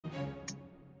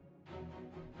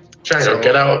Django,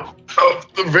 get out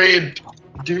of the raid.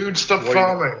 Dude, stop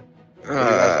farming.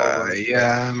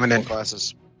 Yeah, I'm in.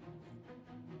 Classes.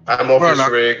 I'm Office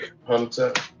Rig,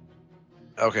 Hunter.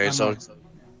 Okay, so do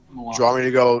you want me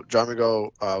to go?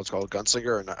 What's it called,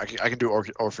 Gunslinger, and I can do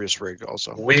Orpheus Rig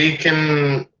also. We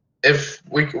can, if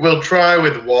we'll try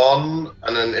with one,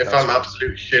 and then if I'm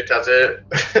absolute shit at it.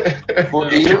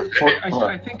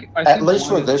 I think at least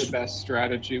for this, the best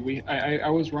strategy. I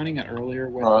was running it earlier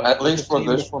with at least for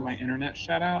this before my internet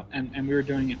shut out, and we were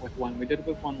doing it with one. We did it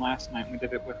with one last night. And we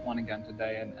did it with one again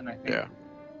today, and I think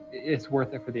it's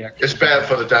worth it for the extra. It's bad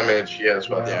for the damage, yeah, as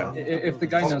well. Yeah. If the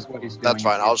guy knows what he's doing, that's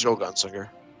fine. I'll just go Gunslinger.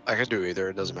 I can do either.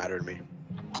 It doesn't matter to me.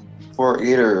 For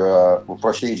either,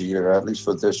 Prestige either, at least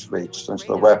for this week, since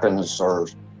the weapons are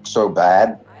so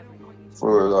bad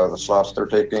for the slots they're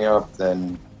taking up,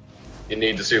 then you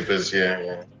need the supers.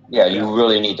 Yeah. Yeah, you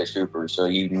really need the supers. So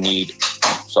you need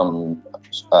some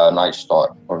Night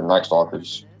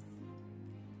Stalkers.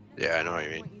 Yeah, I know what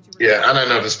you mean. Yeah, and I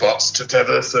know the spots to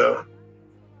tether, so.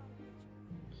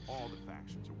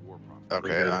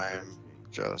 Okay, I'm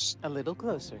just a little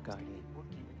closer, Guardian.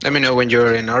 Let me know when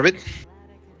you're in orbit.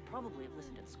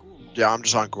 Yeah, I'm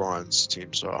just on Goran's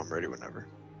team, so I'm ready whenever.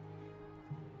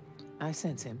 I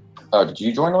sense him. Did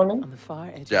you join on me? On the far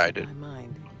edge yeah, I did. my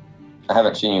mind. I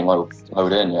haven't seen you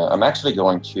load in yet. I'm actually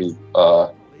going to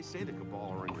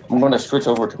I'm going to switch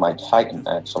over to my Titan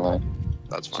actually.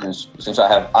 That's fine. Since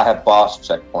I have boss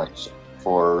checkpoints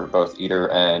for both Eater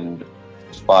and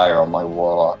Spire on my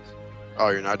Warlock. Oh,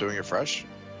 you're not doing it fresh?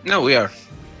 No, we are.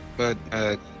 But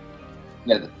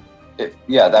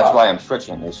yeah, that's why I'm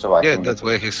switching. Is so I yeah, can... that's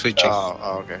why he's switching.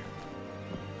 Oh, okay.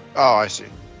 Oh, I see.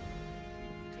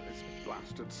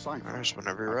 Alright,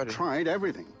 whenever you're ready. Tried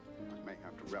everything. I may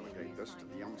have to relegate this to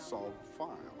the unsolved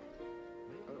file.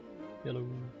 Hello.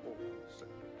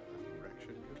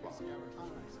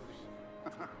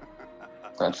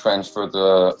 And transfer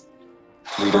the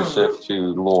leadership to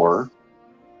Lore.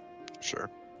 Sure.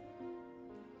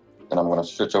 And I'm going to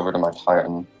switch over to my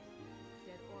Titan.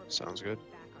 Sounds good.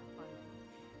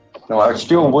 No, I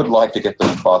still would like to get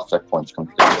those cross checkpoints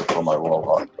completed for my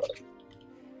Warlock. But...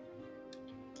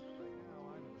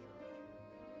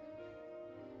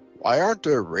 Why aren't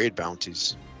there raid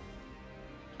bounties?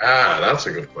 Ah, that's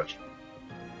a good question.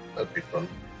 That'd be fun.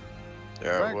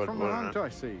 Yeah, Back what, from what the hunt, I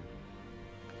see.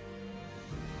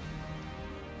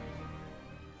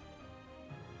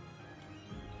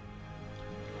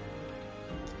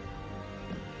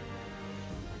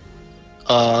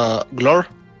 Glor?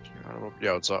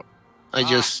 Yeah, what's up? I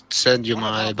just sent you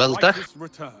my battle tag.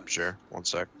 Sure, one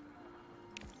sec.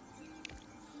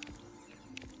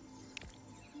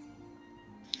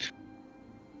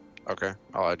 Okay,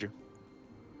 I'll add you.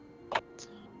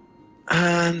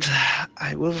 And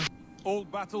I will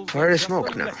fire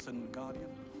smoke now.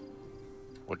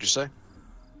 What'd you say?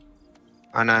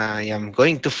 And I am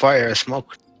going to fire a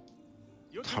smoke.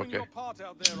 Okay.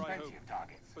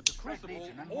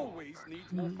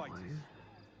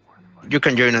 You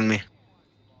can join on me.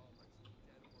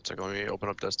 So let me open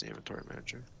up Destiny Inventory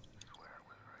Manager.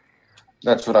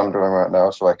 That's what I'm doing right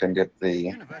now, so I can get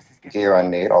the gear I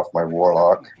need off my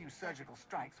Warlock.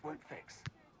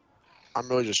 I'm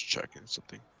really just checking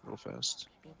something real fast.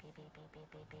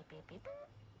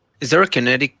 Is there a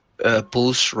kinetic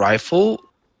pulse rifle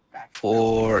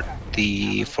for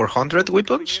the 400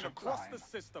 weapons?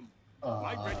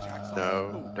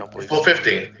 No, don't believe.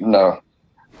 450. No.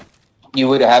 You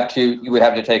would have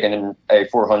to take a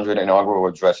 400 inaugural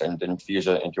address and infuse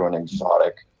it into an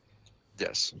exotic.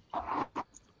 Yes.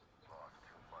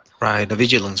 Right, the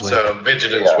vigilance wing. So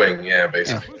vigilance wing, yeah,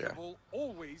 basically. Yeah.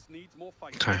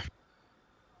 Okay.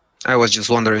 I was just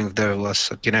wondering if there was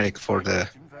a kinetic for the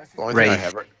only thing I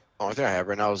have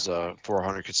right now is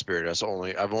 400 conspirator.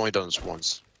 I've only done this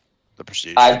once. The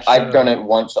prestige. I've done it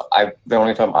once. The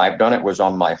only time I've done it was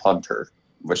on my hunter,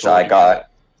 which I got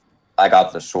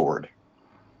the sword.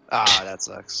 Ah, that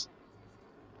sucks.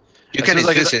 You can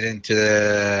infuse it into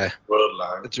the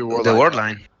word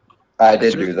line. I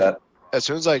did do that. As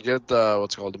soon as I get the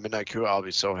the Midnight Coup, I'll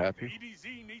be so happy.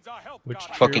 Which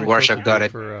fucking Warshak got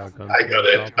it. I got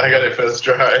it. I got it first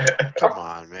try. Come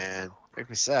on, man. Make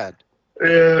me sad.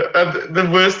 Yeah, and the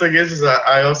worst thing is that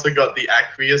I also got the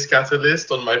Aqueous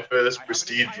Catalyst on my first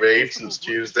Prestige raid since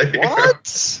Tuesday.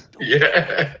 What?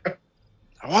 Yeah.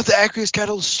 I want the Aqueous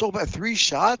Catalyst so bad. 3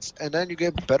 shots, and then you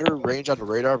get better range on the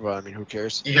radar, but I mean, who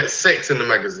cares? You get 6 in the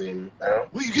magazine.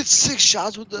 Well, you get 6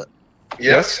 shots with the...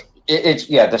 Yes.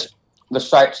 The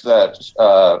sites that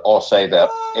all say that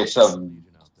it's a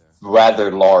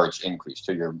rather large increase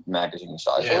to your magazine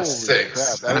size. Yeah,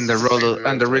 6. And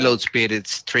the reload speed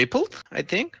it's tripled, I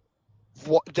think.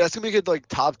 What? That's gonna make it like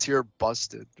top tier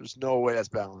busted. There's no way that's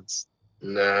balanced.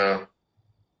 No.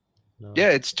 No. Yeah,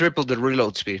 it's triple the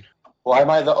reload speed. Why am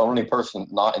I the only person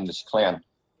not in this clan?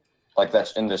 Like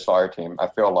that's in this fire team. I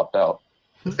feel left out.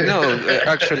 No,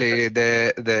 actually,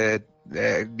 the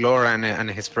Glora and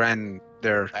his friend,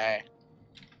 Hey.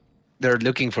 they're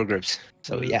looking for groups.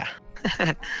 So yeah.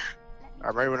 I'm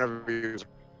ready whenever you.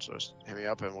 So just hit me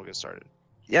up and we'll get started.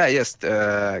 Yeah, yes.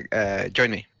 Join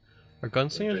me. Are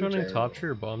gunslingers running top tree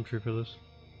or bottom tree for this?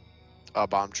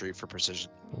 Bomb tree for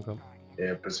precision. Okay,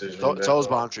 Yeah, precision. So is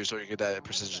bomb tree, so you get that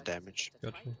precision damage.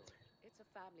 gotcha.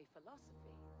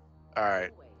 All right.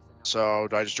 So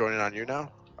do I just join in on you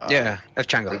now? Yeah, F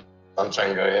Chango. On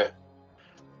Chango, yeah.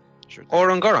 Sure thing. Or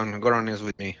on Goron. Goron is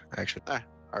with me, actually.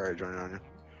 All right, join in on you.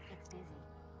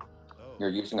 You're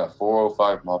using a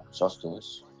 405 mob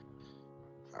justice.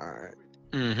 All right.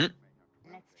 Mm-hmm.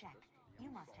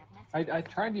 I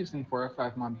tried using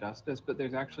 405 Mob Justice, but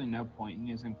there's actually no point in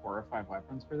using 405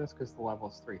 weapons for this because the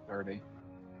level's 330.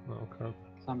 Okay.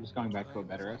 So I'm just going back to a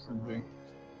better SMG.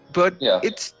 But Yeah.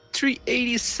 it's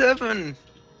 387.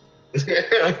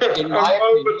 In my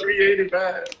opinion- 380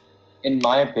 bad. In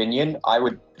my opinion, I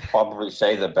would probably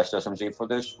say the best SMG for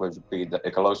this would be the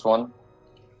Icalos one.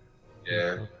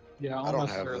 Yeah. Yeah, I don't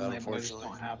almost have that, certainly, but I just unfortunately.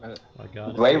 don't have it. I got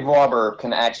it. Grave Robber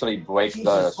can actually break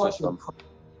the system.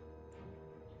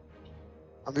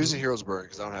 I'm using Hero's Burn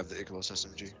because I don't have the Icalos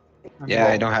SMG. Yeah,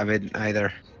 I don't have it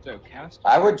either. So cast.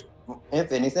 I would,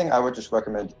 if anything, I would just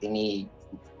recommend any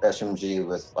SMG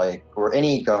with like, or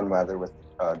any gun rather with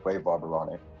Grave Robber on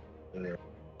it.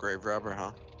 Grave Robber,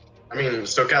 huh? I mean,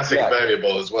 stochastic Yeah.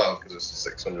 variable as well, because it's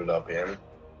 600 RPM.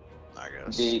 I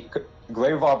guess. The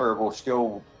Grave Robber will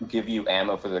still give you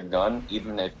ammo for the gun,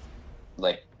 even if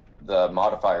like the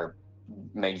modifier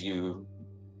makes you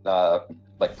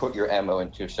like put your ammo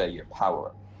into say your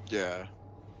power, Yeah.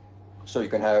 so you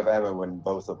can have ammo in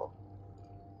both of them.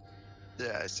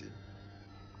 Yeah, I see.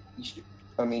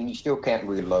 I mean, you still can't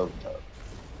reload though.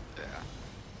 Yeah.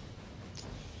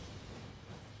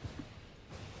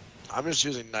 I'm just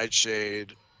using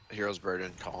Nightshade, Hero's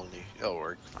Burden, Colony. It'll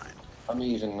work fine. I'm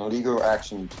using Legal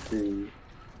Action 2,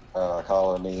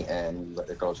 Colony, and the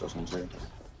Icalos SMG.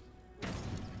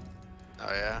 Oh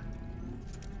yeah.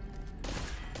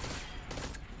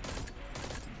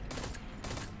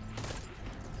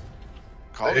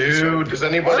 Does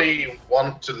anybody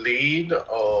want to lead,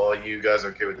 or are you guys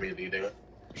okay with me leading?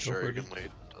 Sure, you can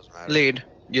lead. Doesn't matter. Lead.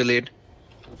 You lead.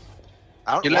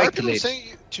 I don't, You why are like to people lead.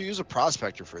 saying to use a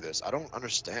prospector for this? I don't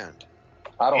understand.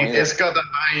 I don't need It's it. got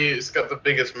it's got the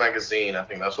biggest magazine. I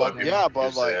think that's why people Yeah, but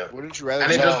use like, it. wouldn't you rather?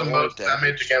 And it just does have the more most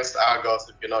damage against Argos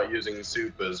if you're not using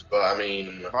supers. But I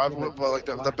mean, Probably, but like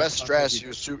the best stress,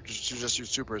 just use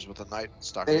supers with a night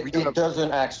stock. We It, do it have,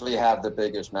 doesn't actually have the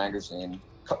biggest magazine.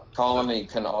 Colony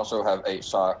can also have 8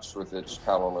 shots with its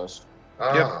power list.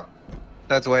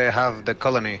 That's why I have the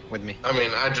colony with me. I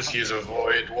mean, I just use a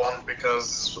void one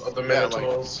because of the Yeah, like-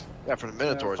 Minotaurs. yeah, for the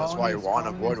Minotaurs, that's why you want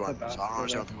to avoid one. So I don't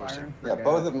understand what people are saying. Yeah,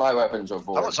 both of my weapons are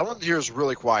void. Someone here is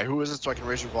really quiet. Who is it so I can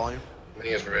raise your volume? I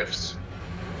think it's Rifts.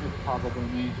 It's probably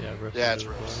me. Yeah, Rift Yeah, is it's as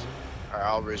Rifts. well. Alright,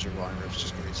 I'll raise your volume, Rifts.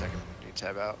 Just give me a second. Need to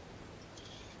tab out.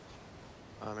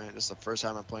 Oh man, this is the first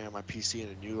time I'm playing on my PC in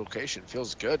a new location.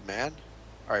 Feels good, man.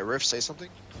 Alright, Rift, say something.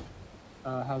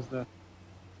 How's the?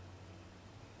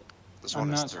 This I'm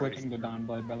one not is 30. switching to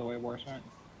Dawnblade, by the way, Warshark.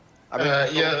 I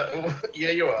mean, yeah,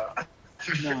 you are.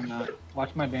 No, I'm not.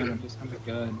 Watch my damage. It's gonna be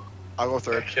good. I'll go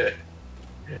third. Okay.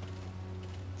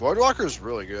 Voidwalker is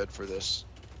really good for this.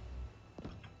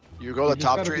 You go You the just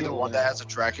top gotta tree, be the one that aware. has a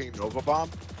tracking Nova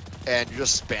Bomb, and you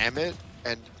just spam it,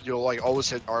 and you'll like always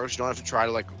hit Argus. You don't have to try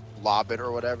to like lob it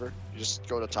or whatever. You just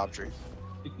go to top tree.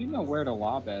 If you know where to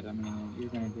lob it, I mean, you're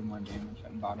gonna do more damage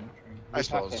at bottom tree. You I just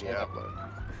have suppose, to hit yeah, it. but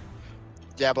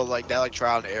yeah, but like that like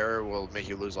trial and error will make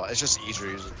you lose a lot. It's just easier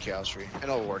using Chaos Tree, and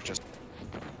it'll work just.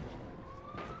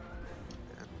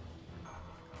 Yeah.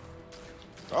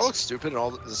 Do I look stupid in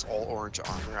all this all orange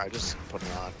armor? I just put it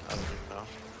on. I don't even know.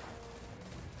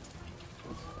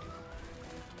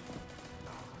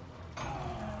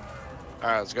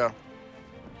 Alright, let's go.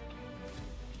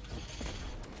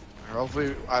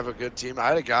 Hopefully, I have a good team. I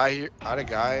had a guy here. I had a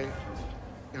guy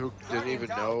who didn't even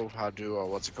know how to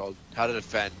what's it called? How to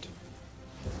defend.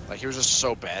 Like he was just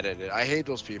so bad at it. I hate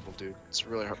those people, dude. It's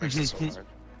really hard. Makes it so hard.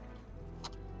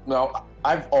 No,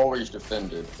 I've always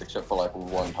defended, except for like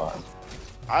one time.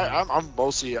 I'm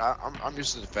mostly I'm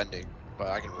used to defending, but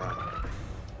I can run.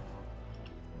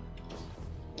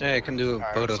 Yeah, I can do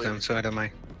Alright, both of so- them, so I don't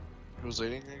mind. Who's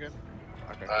leading again?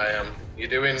 Okay. I am. You're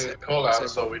doing Same- call out, same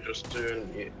so one. we're just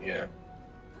doing yeah.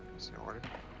 Same order.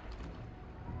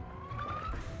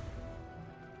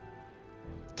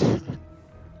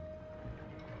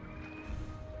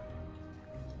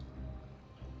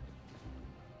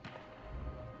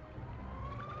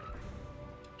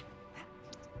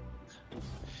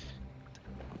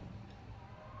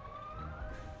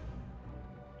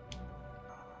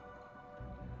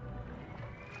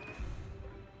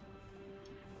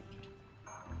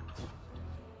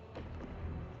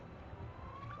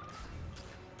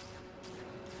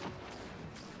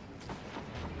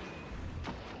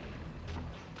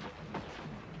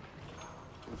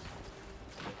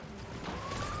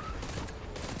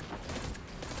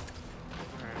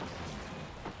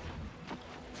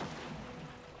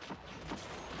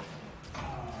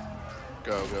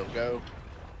 Go, go, go.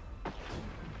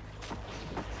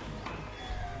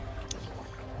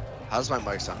 How's my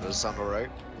mic sound? Does it sound alright?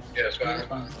 Yeah, it's That's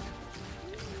fine. fine.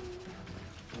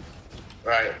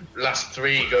 Right, last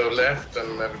 3 go left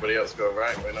and everybody else go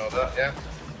right. We know that, yeah?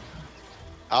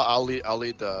 I'll lead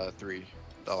the 3.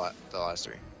 The last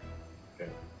 3.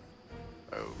 Okay.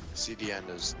 Oh,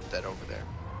 CDN is dead over there.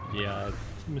 Yeah,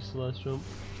 I missed the last jump.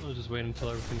 I was just waiting until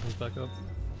everything comes back up.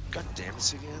 God damn it,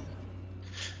 CDN.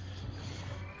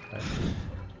 Okay.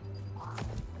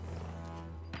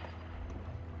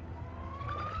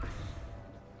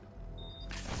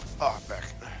 Oh, I'm back.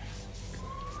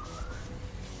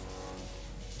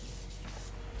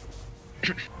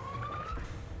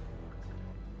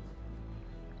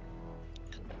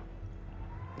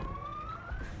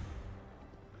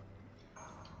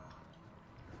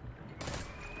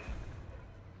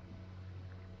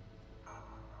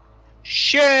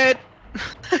 Shit!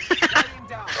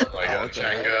 Oh my god, okay.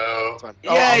 Django. It's fine.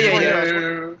 Yeah, yeah,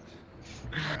 yeah.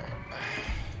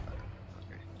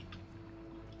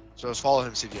 So let's follow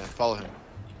him, CDN. Follow him.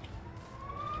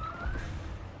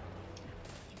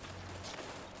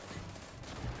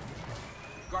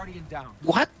 Guardian down.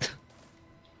 What?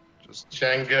 Just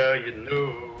Django, you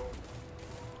know.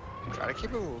 try to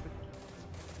keep it moving.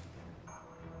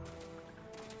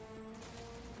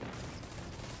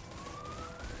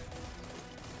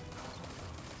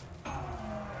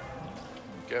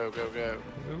 Go, go, go.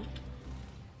 Ooh.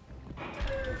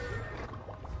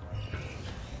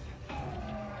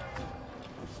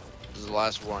 This is the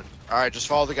last one. Alright, just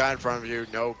follow the guy in front of you.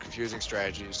 No confusing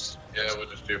strategies. Yeah, we'll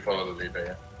just do follow the leader,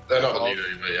 yeah. They're not the leader,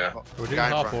 but yeah. Are we doing Guy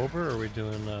in hop front. over or are we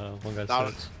doing one guy No,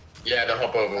 sets? Yeah, the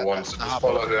hop over one, so The just hop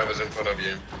follow over. whoever's in front of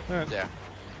you. Alright. Yeah.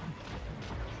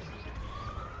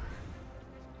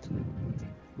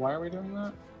 Why are we doing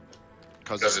that?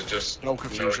 Because Because it's just no no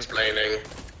confusion. explaining.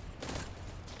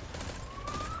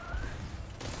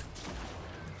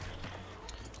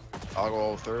 I'll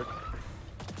go third.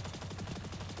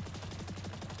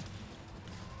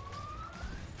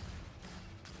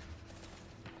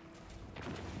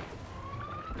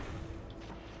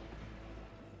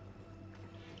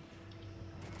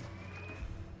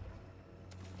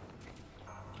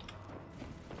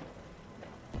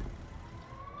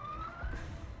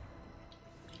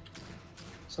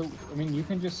 So, I mean, you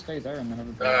can just stay there and then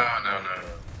No, everybody. no,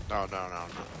 no, no. No, no, no,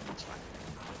 no. It's fine.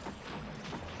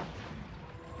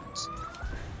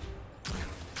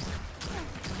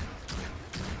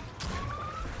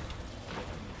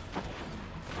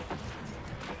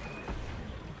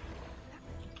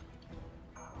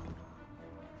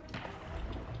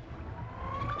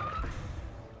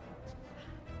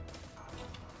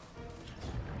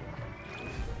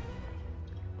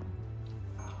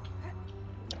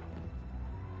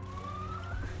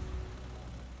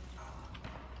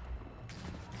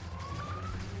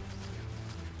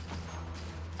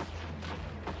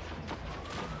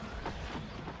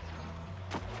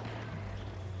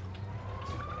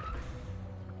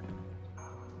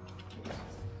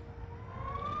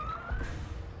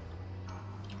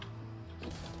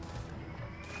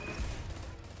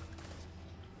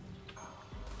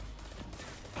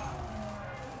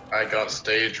 I got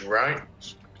stage right.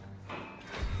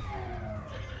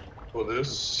 For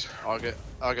this. I'll get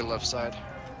left side.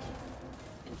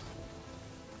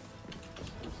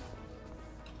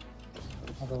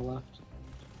 I'll go left.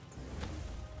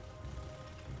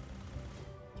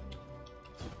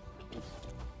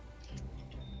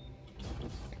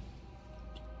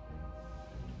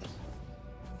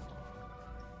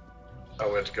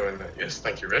 Oh, where to go in there? Yes,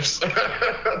 thank you, Rich.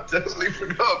 Definitely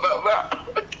forgot about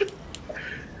that.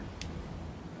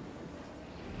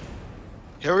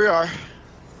 Here we are.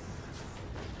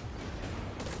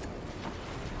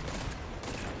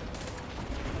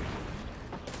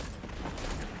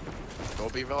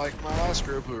 Don't be like my last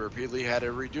group who repeatedly had to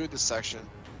redo this section.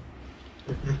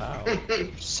 How?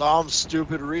 Some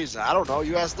stupid reason. I don't know.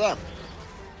 You ask them.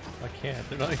 I can't.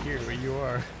 They're not here, but you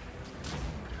are.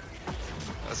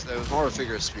 It was more a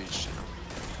figure of speech, you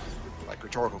know? Like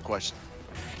rhetorical question.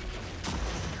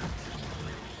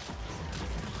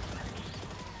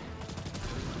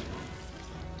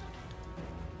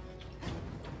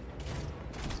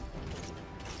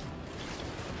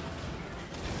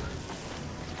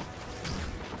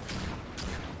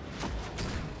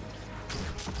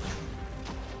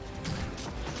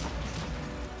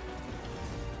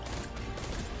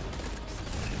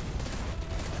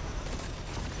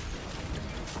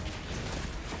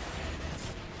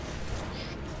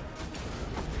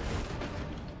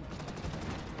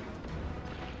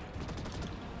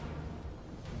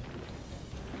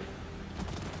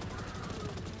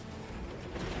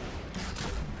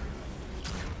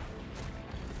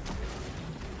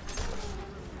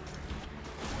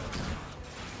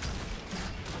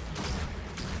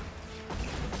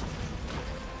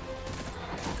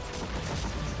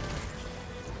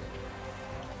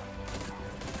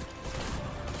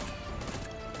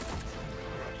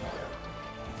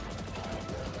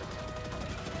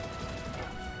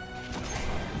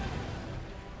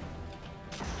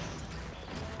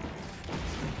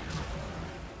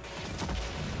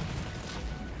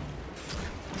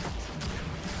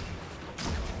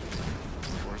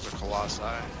 lost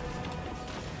eye.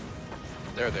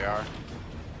 There they are.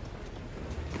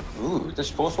 Ooh, this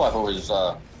pulse rifle is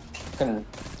can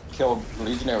kill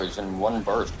legionaries in one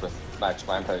burst with max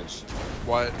rampage.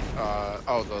 What?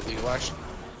 Oh, the legal action?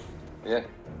 Yeah.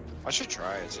 I should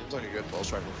try it. Seems like a good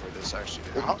pulse rifle for this, actually.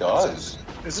 It does.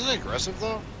 Isn't it aggressive,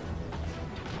 though?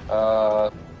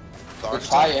 It's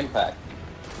high impact.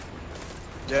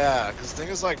 Yeah, because the thing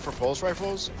is, like, for pulse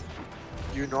rifles,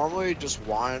 you normally just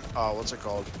want, what's it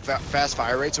called? Fast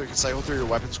fire rate so you can cycle through your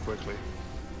weapons quickly.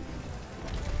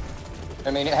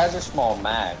 I mean, it has a small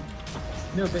mag.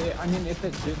 No, but I mean, if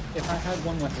I had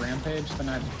one with rampage, then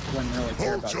I wouldn't really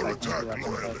care about cycling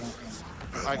through weapons.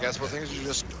 I guess, but the thing is, you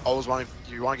just always want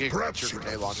to, you want to get your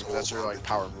grenade launcher, because that's your, like,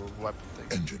 power move weapon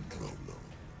thing. Engine problem.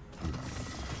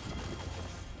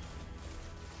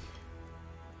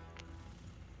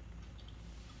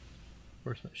 Of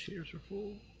course, my shaders are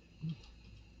full.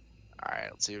 Alright,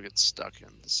 let's see who gets stuck in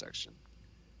this section.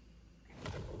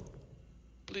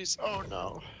 Please, oh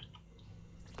no.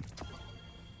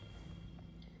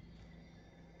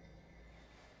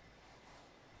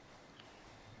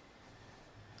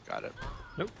 Got it.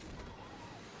 Nope.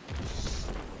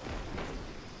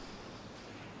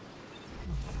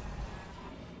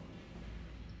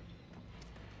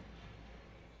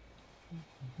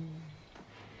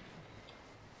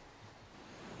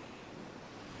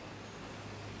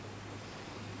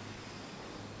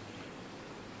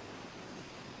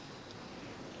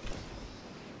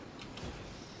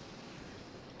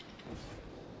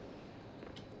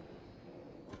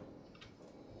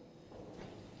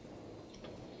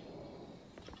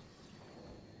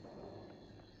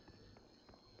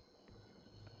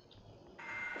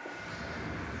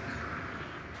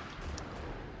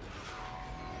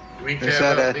 Do we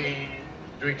care about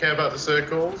do we care about the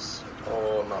circles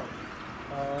or not?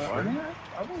 I mean,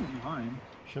 I wouldn't mind.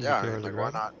 Shouldn't Yeah, be too like, early, why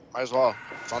right? not? Might as well.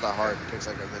 It's not that hard. It takes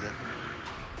like a minute.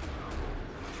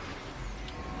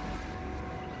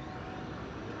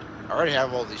 I already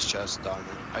have all these chests done.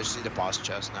 I just need a boss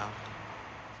chest now.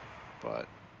 But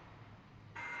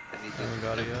I need Haven't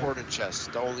got it the yet. important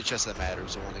chest. The only chest that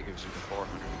matters. The one that gives you the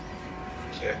 400.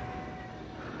 Yeah.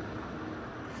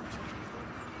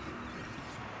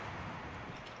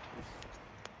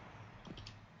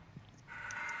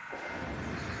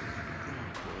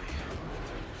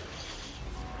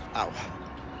 Ow.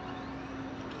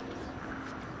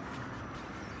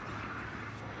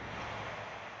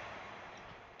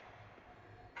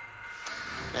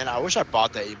 Man, I wish I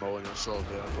bought that emo and it was still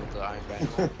available, the Iron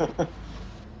Band.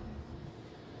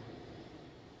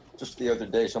 Just the other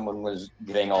day, someone was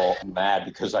getting all mad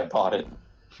because I bought it.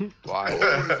 Why?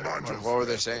 What were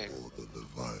they saying?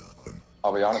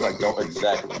 I'll be honest, I don't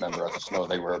exactly remember. I just know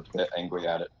they were a bit angry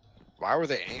at it. Why were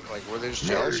they angry? Like, were they just My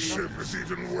jealous? ship is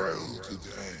eaten well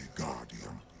today,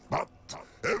 Guardian. But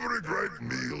every great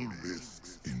meal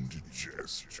risks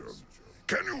indigestion.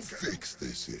 Can you fix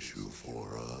this issue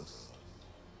for us?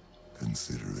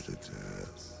 Consider it a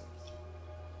test.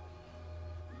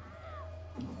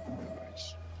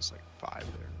 It's like 5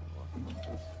 there.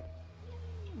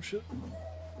 Oh, shit.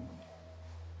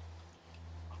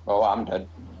 Oh, I'm dead.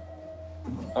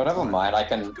 Oh, never mind. I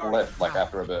can lift, like,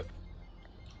 after a bit.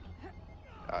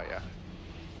 Oh, yeah.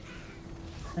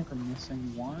 I think we're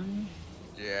missing one.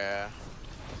 Yeah.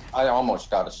 I almost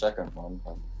got a second one.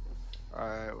 But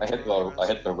Alright. I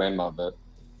hit the rim a bit.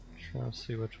 Trying to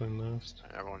see which one missed.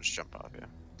 Everyone just jump off, yeah.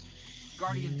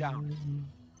 Guardian down.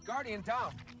 Guardian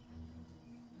down.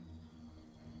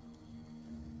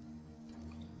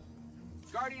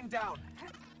 Guardian down.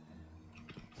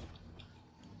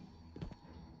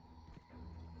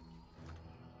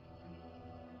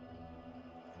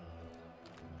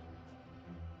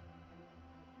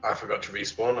 I forgot to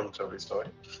respawn. I'm totally sorry.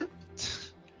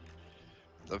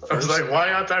 The I was first, like,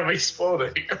 why aren't I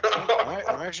respawning?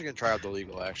 I'm actually gonna try out the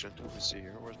legal action. Let me see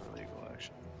here. Where's my legal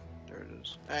action? There it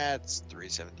is. It's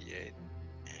 378.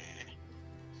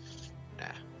 Nah.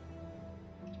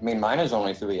 I mean, mine is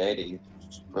only 380,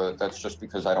 but that's just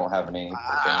because I don't have any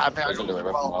I mean, I legendary don't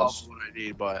weapon know mods. what I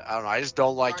need, but I don't know. I just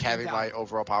don't like having my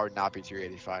overall power not be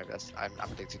 385. That's I'm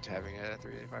addicted to having it at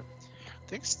 385. I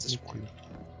think it's this one.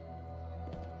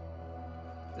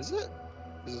 Is it?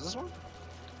 Is it this one?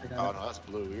 I got Oh it. no, that's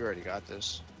blue. We already got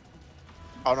this.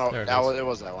 Oh no, There it that is. was, it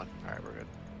was that one. All right, we're good.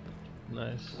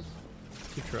 Nice.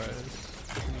 2 tries.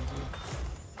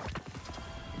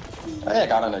 Hey, I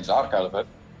got an exotic out of it.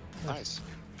 Nice.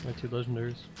 My 2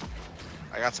 legendaries.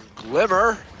 I got some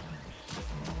glimmer.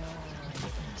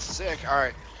 Sick. All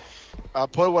right.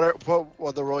 Put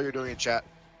what the role you're doing in chat.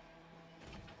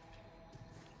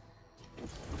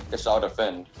 Guess I'll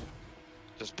defend.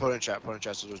 Just put in chat,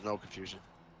 so there's no confusion.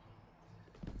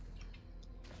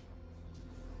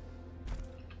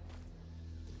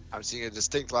 I'm seeing a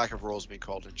distinct lack of roles being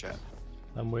called in chat.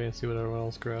 I'm waiting to see what everyone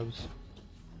else grabs.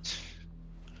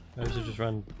 I usually just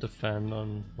run defend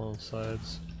on both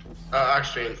sides.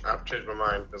 Actually, I've changed my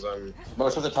mind because I'm.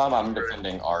 Most of the time, I'm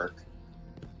defending Arc.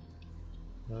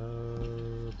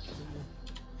 Let's see.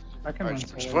 I can Right, run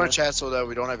just solo. put in chat so that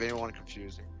we don't have anyone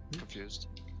confused.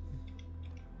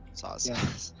 SoS. Yeah.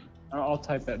 I'll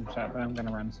type that in chat, but I'm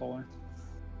gonna run solar.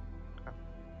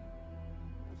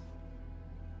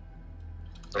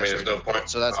 I mean, there's no point.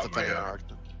 So that's Oh, depending my on God. Arc.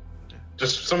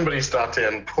 Just somebody start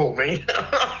it and pull me.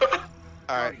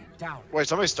 Alright. Wait,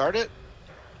 somebody started?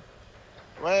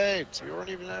 Wait, we weren't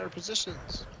even at our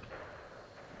positions.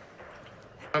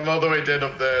 I'm all the way dead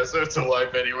up there, so it's a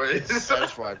wipe anyways.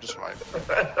 Just wipe.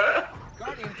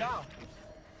 Guardian down.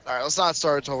 Alright, let's not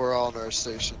start until we're all in our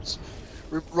stations.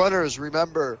 Runners,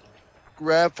 remember,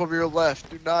 grab from your left.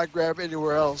 Do not grab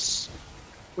anywhere else.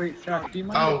 Wait, Shaq, do you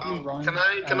mind if you Oh, run?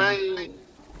 can I?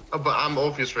 Oh, but I'm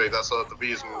Orpheus Ray. That's the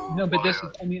reason. No, but this why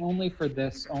is, I mean, only for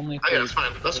this. Only for. Oh, yeah, that's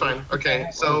fine. That's fine. Okay,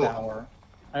 so. Devour.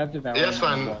 I have Devour. Yeah, that's and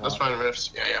fine. Devour. That's fine,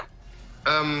 Riffs. Yeah.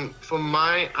 For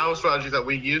our strategy that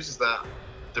we use is that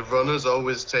the runners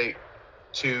always take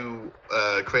 2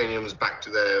 craniums back to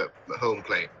their home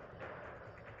plate.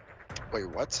 Wait,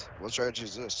 what? What strategy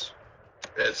is this?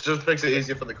 It just makes it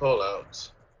easier for the callouts.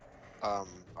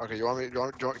 Okay, you want me?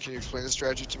 Can you explain the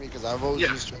strategy to me? Because I've always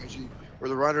Yeah. used strategy where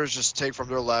the runners just take from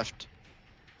their left,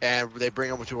 and they bring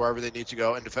them to wherever they need to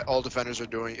go. And all defenders are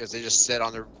doing is they just sit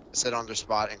on their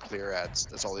spot and clear ads.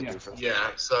 That's all they do for.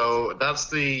 Yeah. So that's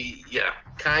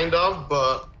kind of,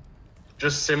 but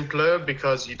just simpler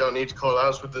because you don't need to call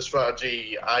outs with the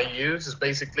strategy I use. Is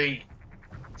basically,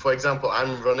 for example,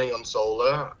 I'm running on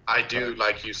solar. I do,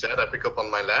 like you said, I pick up on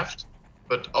my left.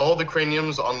 But all the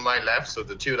craniums on my left, so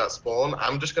the 2 that spawn,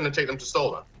 I'm just going to take them to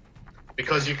solar,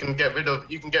 because you can get rid of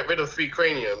 3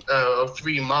 cranium,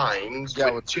 3 mines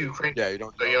with 2 craniums. Yeah, you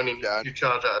don't. So you only need 2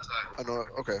 charge at a time. I know.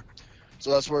 Okay, so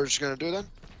that's what we're just gonna do then.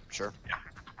 Sure. Yeah.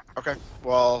 Okay.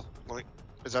 Well,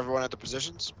 is everyone at the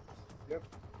positions?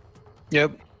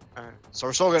 Yep. Alright. So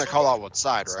we're still gonna call out what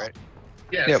side, right?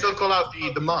 Yeah, Yep. still call out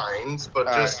the mines, but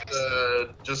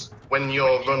just when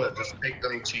you're runner, just take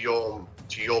them to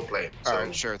your plane. So. All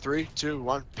right, sure. 3, 2,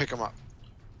 1. Pick them up.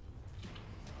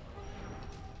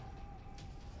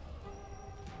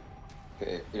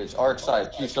 Okay, it is Arc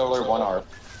side, 2 solar, 1 Arc.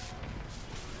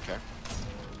 Okay.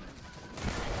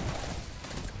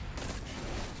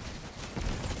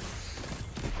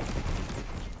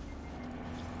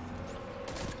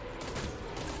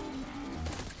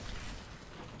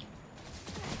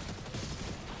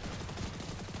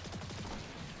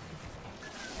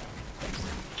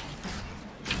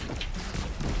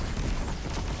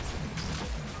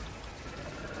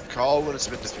 Call when it's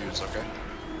been diffused, okay?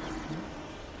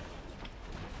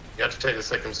 You have to take the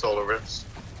second solar rifts.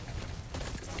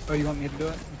 Oh, you want me to do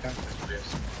it? Okay.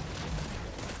 Yes.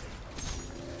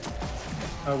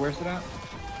 Oh, where's it at?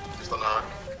 It's the knock.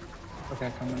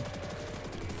 Okay, come in.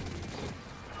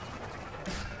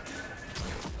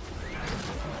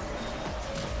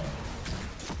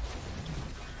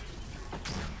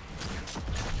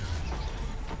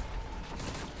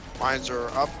 Mines are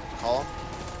up. Call them.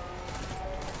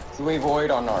 2-way void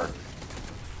on Arc.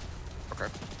 Okay.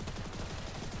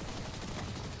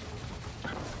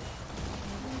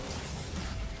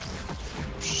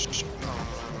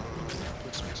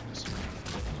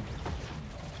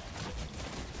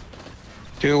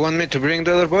 Do you want me to bring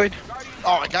the other void?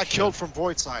 Oh, I got killed from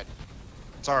void side.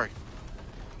 Sorry.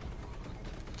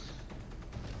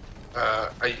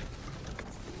 Are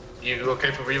you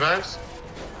okay for revives?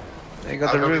 I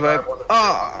got I'll the go revive. one of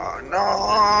Oh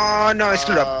no! I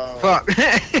screwed up. Fuck.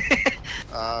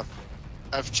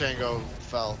 F Chango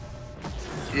fell.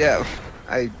 Yeah,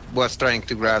 I was trying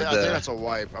to grab I think the that's a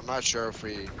wipe. I'm not sure if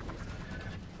we.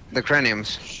 the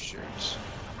craniums. Shoot.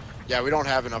 Yeah, we don't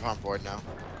have enough on void now.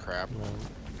 Crap.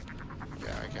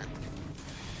 Yeah, I can.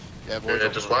 Yeah, void. Yeah,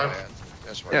 just wipe.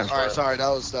 That's void. Yeah. All right, sorry. That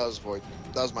was void.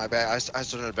 That was my bad. I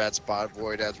stood in a bad spot.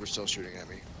 Void ads were still shooting at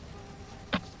me.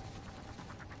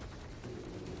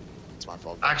 It's my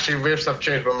fault. Actually, rifts, I've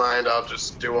changed my mind. I'll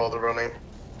just do all the running.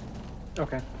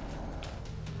 Okay.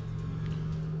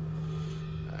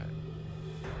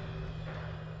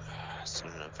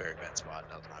 Stood in a very bad spot.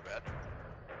 That was my bad.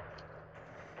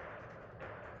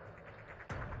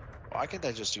 Why can't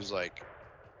I just use like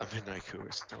a midnight coup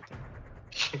or something?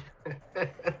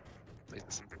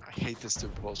 I hate this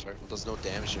stupid pulse rifle. It does no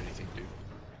damage or anything, dude.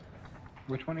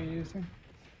 Which one are you using?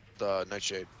 The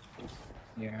Nightshade.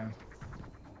 Yeah.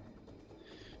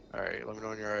 Alright, let me know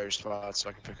when you're at your spot so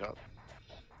I can pick up.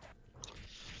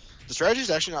 The strategy is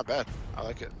actually not bad. I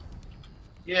like it.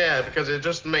 Yeah, because it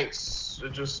just makes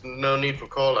no need for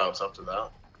callouts after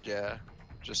that. Yeah.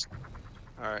 Just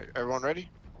alright, everyone ready?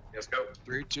 Let's go.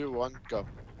 3, 2, 1, go.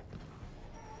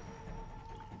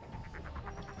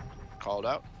 Called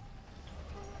out.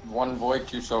 1 void,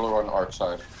 2 solar on arc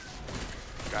side.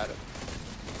 Got it.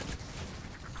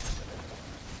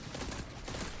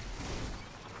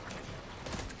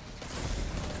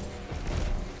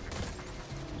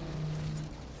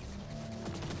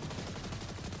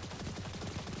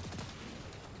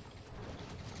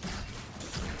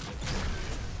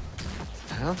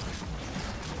 Huh?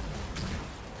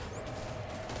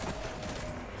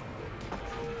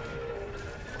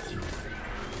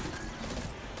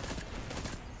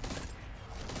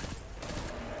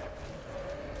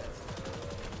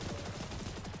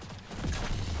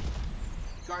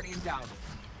 Guardian down.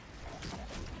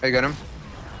 I got him.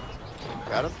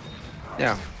 Got him?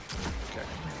 Yeah. Okay.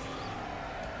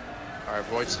 Alright,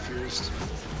 void's diffused.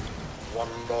 1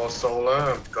 more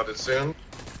solar. Got it soon.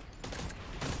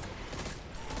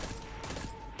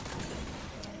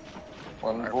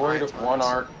 One Alright, void, mine's 1 mines.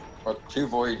 arc, or 2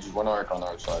 voids, 1 arc on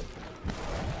our side.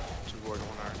 2 void, 1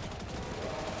 arc.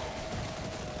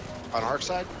 On arc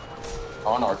side?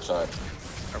 On arc side.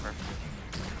 Okay.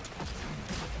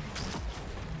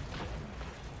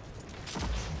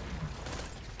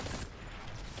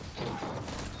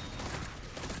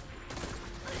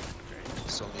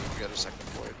 Still need to get a second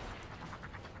void.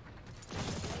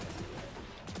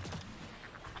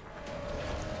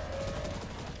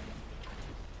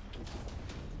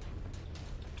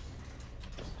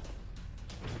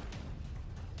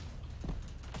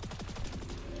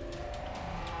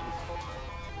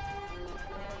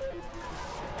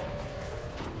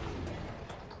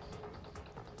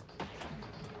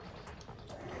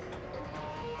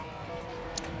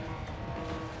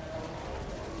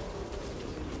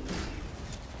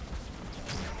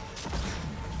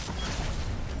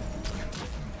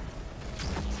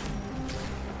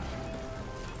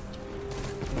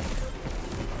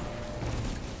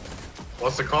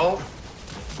 What's the call?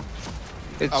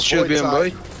 It should be on side.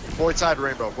 void. Void side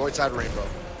rainbow. Void side rainbow.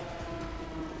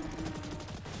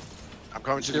 I'm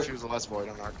coming to Sure. defuse the last void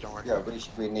on arc. Don't worry. Yeah,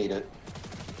 we need it.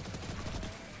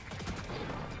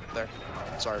 There.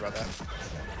 Sorry about that.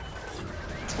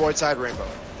 It's void side rainbow.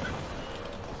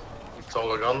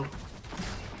 Solar gun.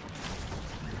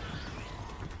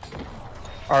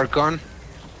 Archon.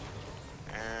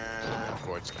 And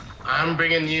void's gone. I'm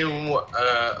bringing you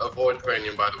a void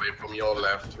cranium, by the way, from your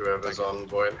left, whoever's on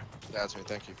void. That's me.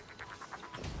 Thank you.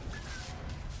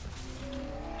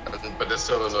 But there's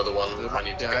still another one. I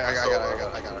need to Yeah, get I the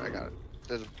got solar. it.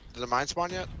 Did the mine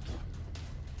spawn yet?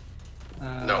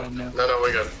 No, No. no,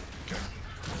 we're good.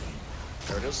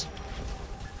 There it is.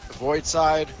 The void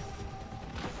side.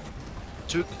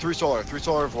 3 solar. 3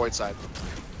 solar void side.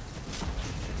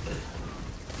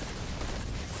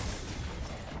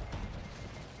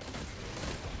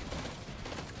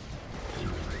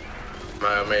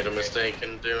 I made a mistake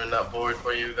in doing that void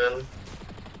for you then.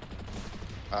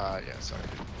 Yeah, sorry.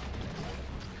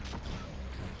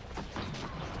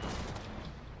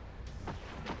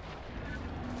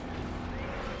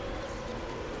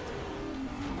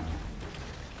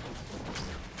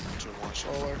 Two more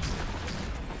solar.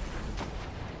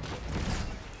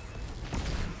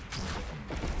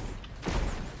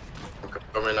 Okay,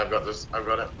 come in, I've got this, I've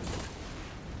got it.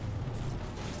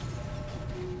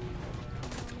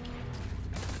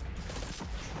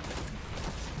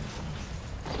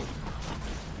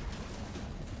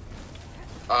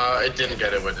 It didn't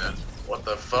get it with it. What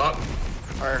the fuck?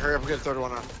 Alright, hurry up and get the third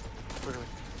one on. Quickly.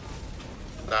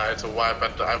 Nah, it's a wipe. I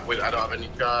don't have any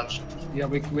charge. Yeah,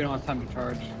 we don't have time to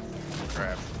charge.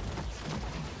 Crap.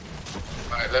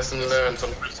 Alright, lesson learned.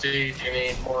 On Prestige, you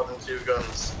need more than 2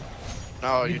 guns.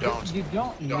 No, you don't. You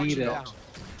don't need you it. don't.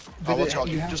 But Oh, what's it called?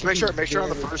 you have Just to make sure be on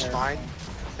the very first careful. mine.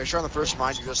 Make sure on the first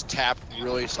mine you just tap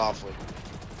really softly.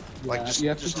 Like Yeah, you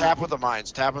have just to tap with the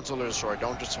mines. Tap until they're destroyed.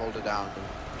 Don't just hold it down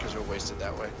because you'll waste it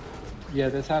that way. Yeah,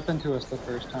 this happened to us the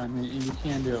first time, and you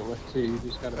can do it with 2. You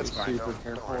just gotta That's be fine, super don't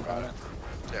careful worry about about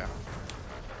it. Yeah.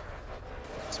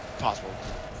 It's possible.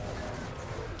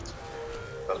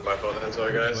 That's my fault then,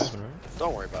 sorry guys. Weapon, right?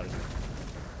 Don't worry about it.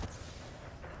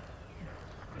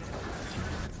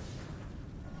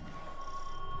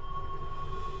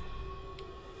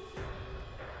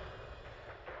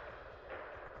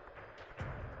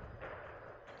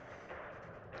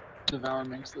 Devour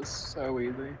makes this so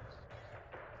easy.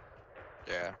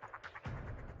 Yeah.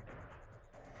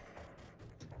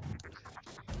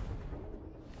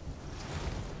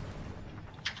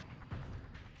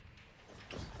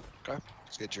 Okay,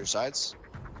 let's get to your sides.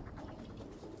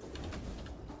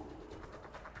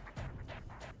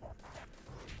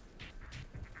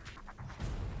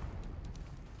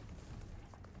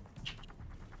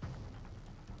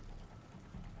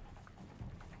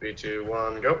 Three, two,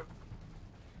 one, go.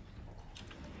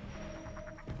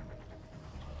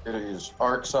 It is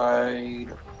arc side,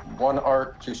 1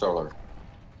 arc, 2 solar.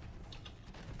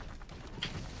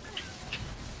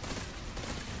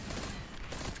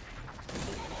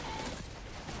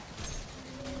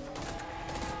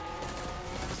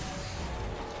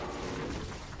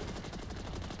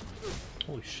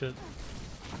 Holy shit.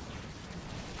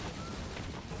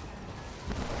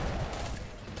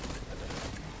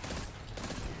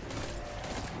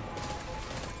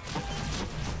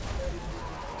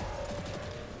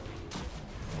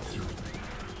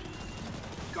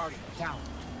 Guardian down.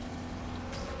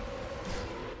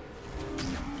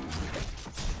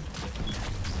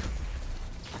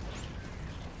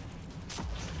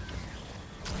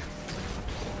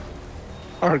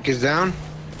 Arc is down.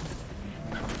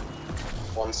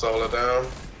 One solar down.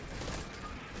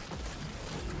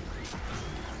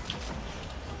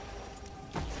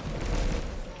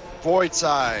 Void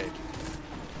side.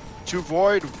 2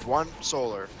 void, 1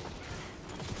 solar.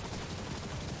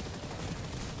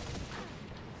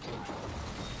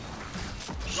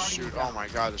 Shoot, oh my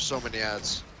god, there's so many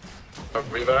ads.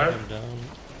 Revive. I'm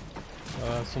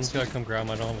down. Someone's gotta come grab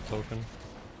him. I don't have a token.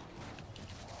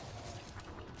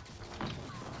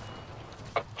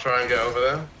 I'll try and get over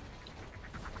there.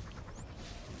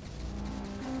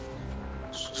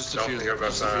 Just Don't think I've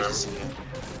got time.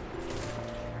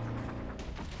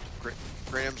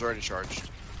 Cranium's already charged.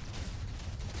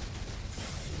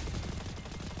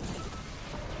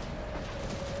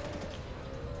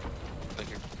 Thank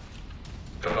you.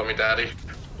 Don't call me daddy.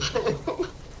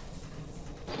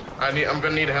 I'm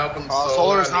gonna need help on solar.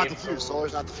 Solar's I not need diffused. some-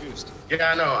 Solar's not diffused.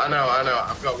 Yeah, I know.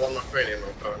 I've got one more cranium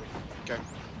on phone. Okay.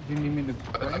 Do you need me to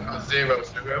bring I've got 0,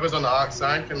 so whoever's on the arc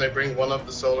side, can they bring one of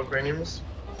the solar craniums?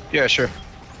 Yeah, sure.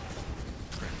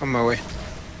 On my way.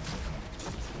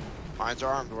 Mine's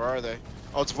armed. Where are they?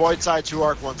 Oh, it's void side, 2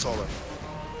 arc, 1 solar.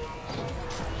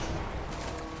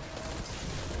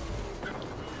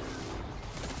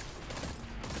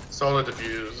 Solar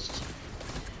diffused.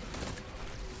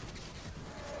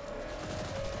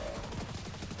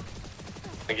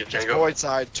 Thank you, It's Django. void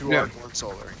side, 2 Yeah. arc, 1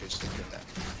 solar, in case you didn't get that.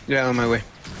 Yeah, on my way.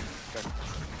 Okay.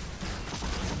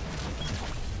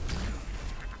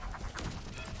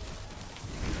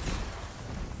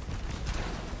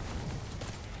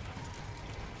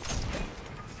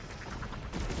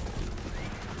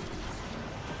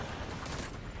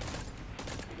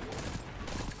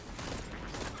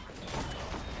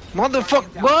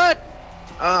 Motherfucker, what?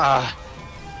 Ah.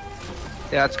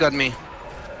 Yeah, it's got me.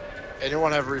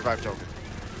 Anyone have a revive token?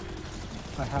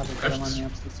 I have it, but I'm on the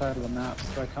opposite side of the map.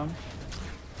 Do I come?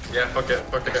 Yeah, fuck it.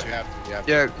 Yes, you have to. You have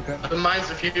to. Yeah, Okay. The mine's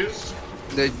diffused.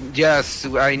 yes,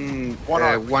 One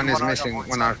arc. one is One arc missing, on one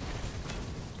one arc.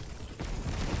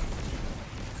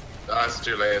 Ah, it's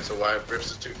too late. It's a wipe.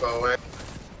 Rips is too far away.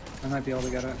 I might be able to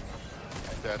get it.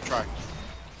 Yeah, try.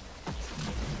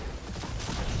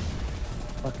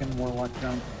 Fucking Warlock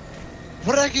jump.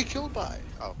 What did I get killed by?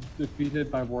 Oh,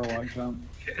 Defeated by Warlock jump.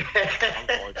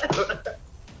 unfortunate.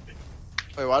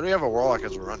 Wait, why do we have a warlock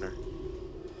as a runner?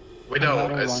 We don't.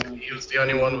 Another It's, one. he was the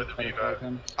only one with the revive.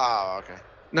 Oh, okay.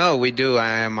 No, we do. I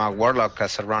am a warlock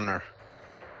as a runner,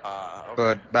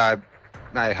 Okay. but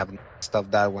I haven't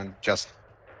stopped that one. Just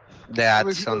the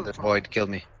ads on the void killed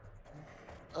me.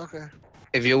 Okay.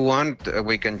 If you want,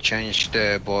 we can change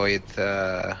the void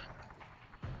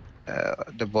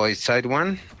side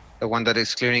one, the one that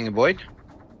is clearing a void,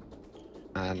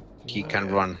 and he can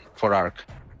run for arc.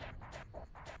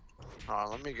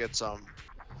 Let me get some.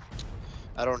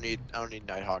 I don't need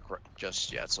Nighthawk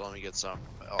just yet, so let me get some.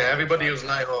 Yeah, everybody use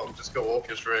Nighthawk. Just go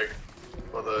Orcus rig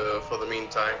for the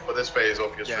meantime. For this phase,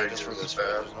 Orcus Yeah, rig just for is this.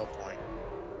 fair. There's no point.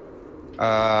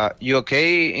 You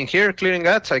okay in here clearing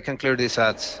ads? I can clear these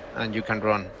ads, and you can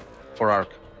run for arc.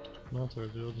 No, it's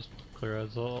alright, dude. I'll just clear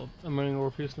ads all. I'm running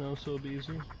Orpheus now, so it'll be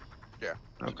easy.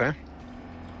 Okay.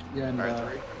 Yeah, and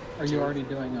Alright, 3. are you already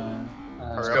doing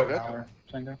Let's go. Devour,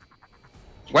 Chango?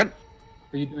 What?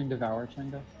 Are you doing Devour,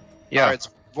 Chango? Yeah. Alright, it's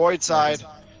void side,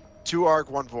 2 arc,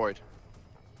 1 void.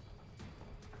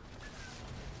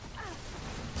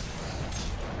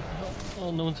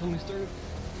 Oh, no one told me started.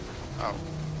 Oh.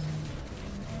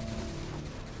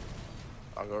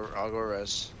 I'll go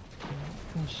res.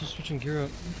 I'm just switching gear up.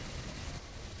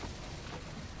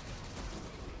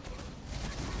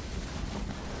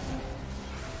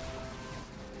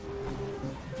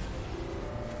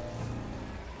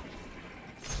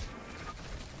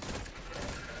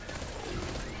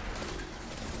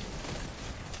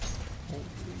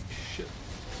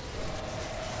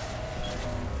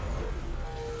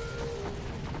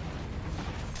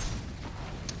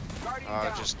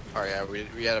 Oh yeah,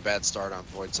 we had a bad start on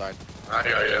Void side. I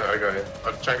got you.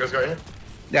 Chango's got you?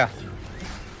 Yeah.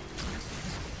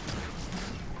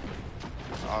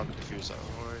 I'll defuse that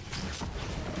Void.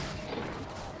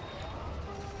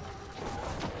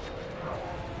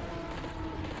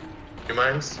 Your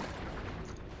mines?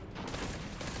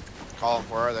 Call them,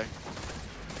 where are they?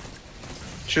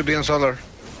 Should be on solar.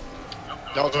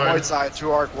 No, it's Void. Void side,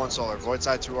 2 arc, 1 solar. Void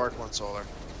side, 2 arc, 1 solar.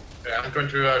 Yeah, I'm going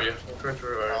to revive you.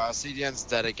 CDN's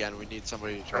dead again. We need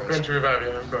somebody to try. I'm going to revive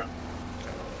you. I'm going.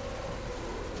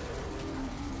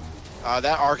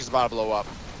 That arc is about to blow up.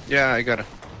 Yeah, I got it.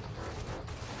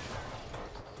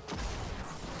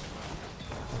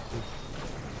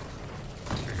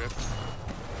 You're good.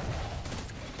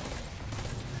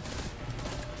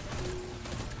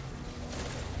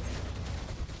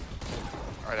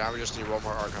 Alright, now we just need 1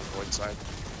 more arc on Void side.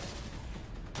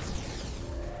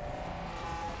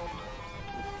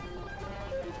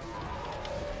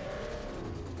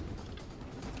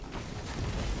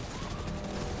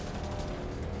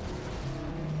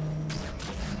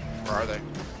 Where are they?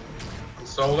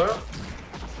 Solar.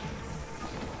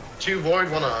 2 void,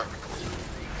 1 arc.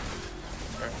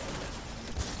 Okay.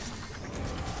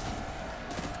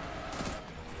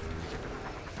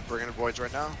 Bringing in voids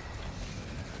right now.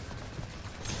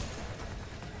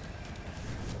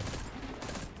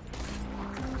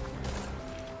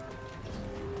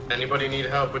 Anybody need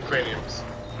help with craniums?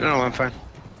 No, I'm fine.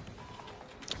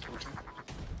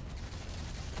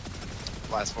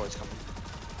 Last void's coming.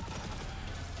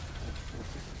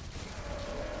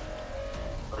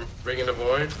 I'm bringing a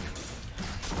void.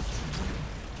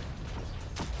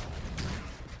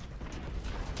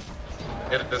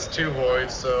 Yeah, there's 2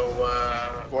 voids, so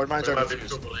Void mines we are might be defused.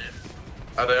 trouble here.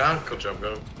 Are they on? Good job,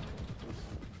 go.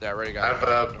 Yeah, I already got I've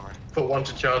it. Don't worry. put 1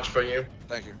 to charge for you.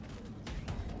 Thank you.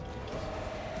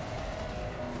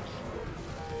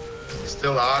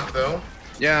 Still arc though.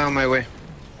 Yeah, on my way.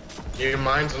 Your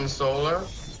mines and solar.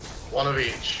 1 of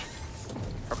each.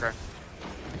 Okay.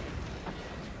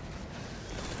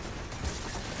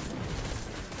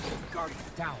 Guardian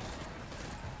down.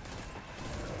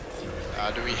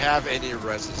 Do we have any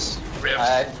reses?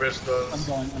 Rift those.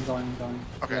 I'm going.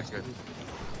 Okay, Yes, good. please.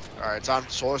 Alright, it's on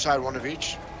solar side, 1 of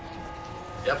each.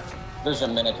 Yep. There's a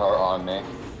Minotaur on me.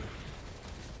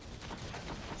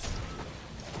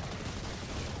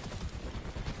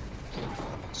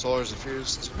 Solar's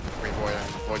diffused. Wait,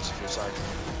 void's diffused, sorry.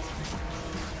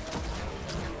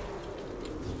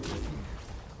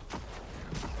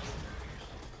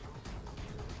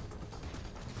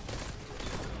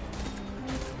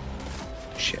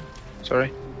 Shit.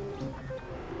 Sorry.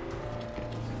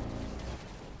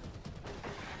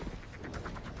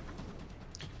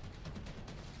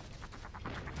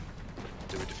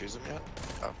 Did we defuse them yet?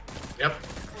 Oh. Yep.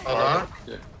 On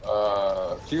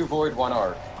arc. 2 void, 1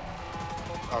 arc.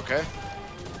 Okay.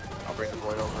 I'll bring the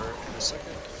void over in a second.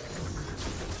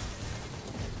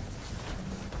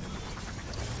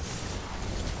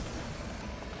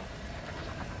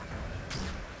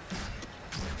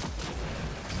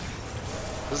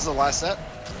 This is the last set?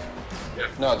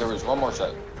 No, there was 1 more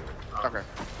set. Okay.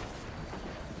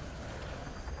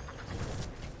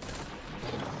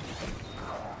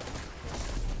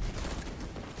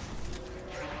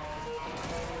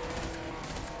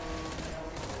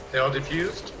 They all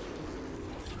diffused.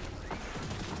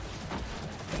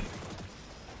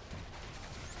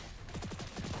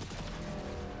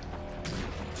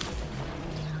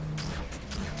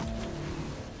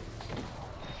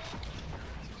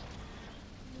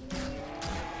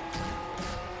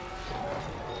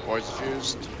 Void's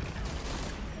diffused.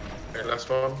 Okay, last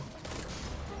one.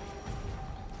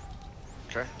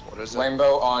 Okay, what is it?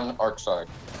 Rainbow on arc side.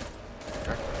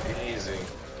 Easy.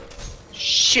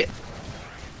 Shit.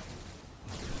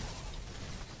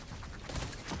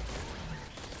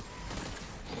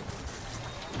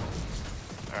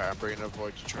 Alright, I'm bringing a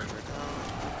void to charge right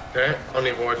now. Okay,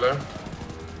 only void left.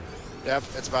 Yep,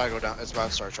 it's about to go down. It's about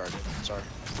to start charging. Sorry.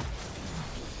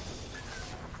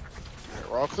 Alright,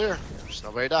 we're all clear. Just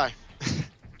nobody die.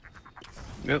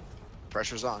 Yep.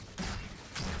 Pressure's on.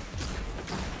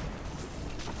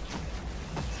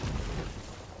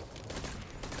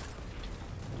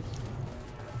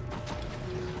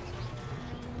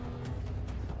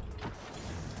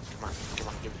 Come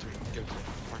on, give it to me. Give it to me.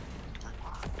 Come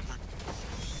on.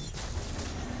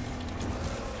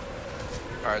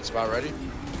 Alright, it's about ready.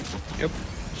 Yep.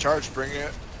 Charge, bring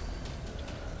it.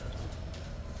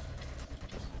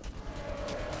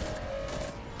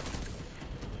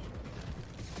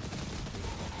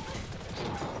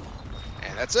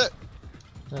 And that's it.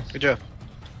 Nice. Good job.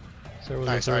 So we'll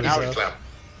Nice, go alright, through now the Clap.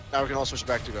 Now we can all switch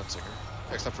back to Gunsticker,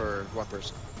 except for one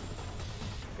person.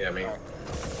 Yeah, me. Yeah.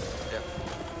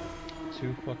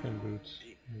 2 fucking boots.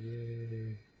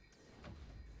 Yay.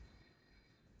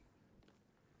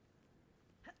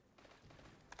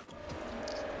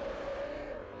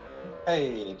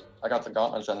 Hey, I got the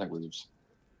gauntlets and the glutes.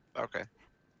 Okay.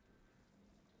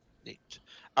 Neat.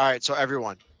 All right, so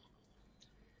everyone.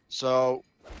 So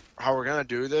how we're gonna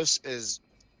do this is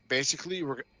basically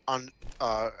we're on.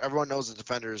 Everyone knows the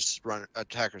defenders run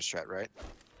attackers strat, right?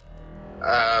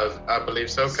 I believe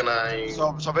so. Can I?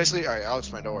 So basically, all right, I'll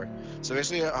explain. Don't worry. So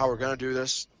basically, how we're gonna do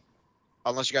this,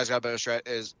 unless you guys got a better strat,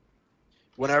 is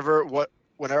whenever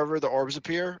the orbs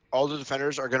appear, all the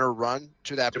defenders are gonna run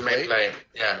to that To plate. play.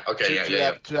 Yeah. Okay.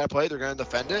 To that plate, they're gonna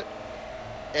defend it,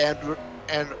 and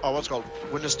what's it called,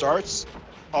 when it starts,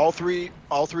 all three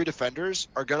defenders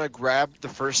are gonna grab the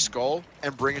first skull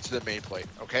and bring it to the main plate.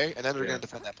 Okay, and then they're gonna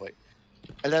defend that plate.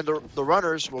 And then the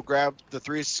runners will grab the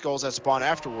 3 skulls that spawn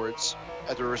afterwards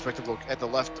at their respective at the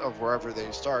left of wherever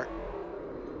they start,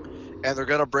 and they're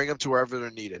gonna bring them to wherever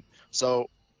they're needed. So,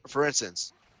 for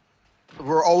instance,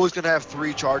 we're always gonna have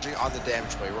 3 charging on the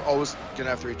damage plate. We're always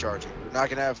gonna have 3 charging. We're not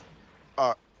gonna have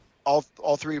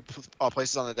all 3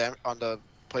 places on the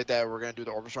plate that we're gonna do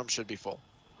the orbs from should be full.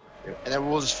 Yep. And then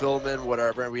we'll just fill them in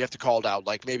whatever, and we have to call it out.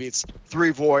 Like maybe it's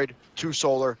 3 void, 2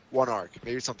 solar, 1 arc.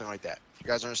 Maybe something like that. You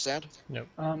guys understand? Yep.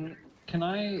 Can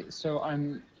I? So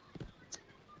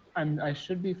I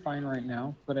should be fine right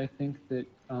now, but I think that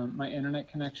my internet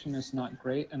connection is not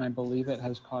great, and I believe it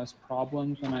has caused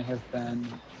problems when I have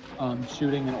been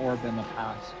shooting an orb in the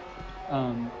past.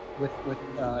 With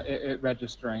it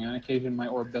registering. On occasion, my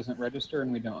orb doesn't register,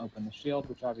 and we don't open the shield,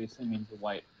 which obviously means a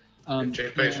wipe.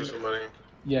 Change place for somebody.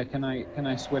 Yeah, can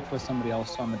I switch with somebody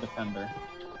else on the defender?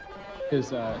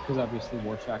 Because obviously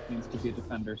Warshak needs to be a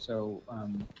defender, so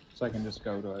I can just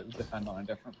go to defend on a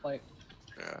different plate.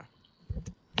 Yeah.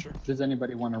 Sure. Does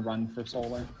anybody want to run for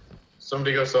solar?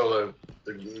 Somebody go solo.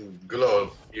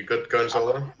 Glow, you good going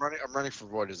solo? I'm running for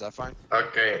void. Is that fine?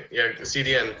 Okay. Yeah.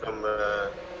 CDN, come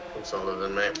solo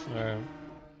then, mate. Alright.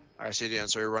 Alright, CDN.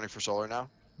 So you're running for solar now?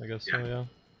 I guess so, yeah.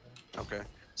 Okay.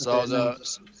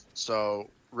 So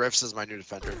Riffs is my new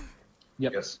defender.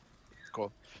 Yep. Yes.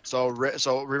 Cool. So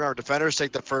remember, defenders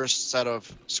take the first set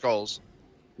of skulls.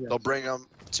 Yes. They'll bring them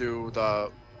to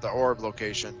the orb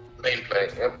location. Main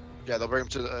plate. Yep. Yeah, they'll bring them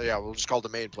to the we'll just call it the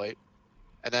main plate,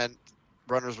 and then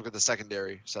runners will get the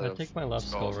secondary set I of. take my left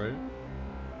skull, right?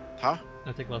 Huh?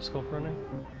 I take left skull for running?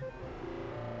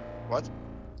 What?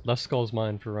 Left skull's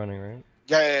mine for running, right?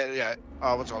 Yeah.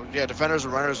 What's it called? Yeah, defenders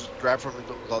and runners grab from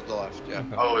the left. Yeah.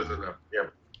 Okay. Oh, is it left?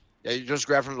 Yep. Yeah, you just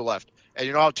grab from the left. And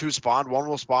you know how 2 spawn? 1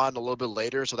 will spawn a little bit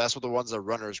later, so that's what the ones that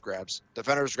runners grabs.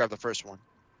 Defenders grab the first one.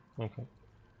 Okay.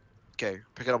 Okay,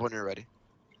 pick it up when you're ready.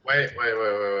 Wait.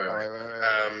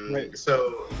 Wait.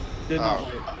 So, Did not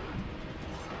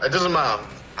it doesn't matter.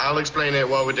 I'll explain it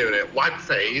while we're doing it. Wipe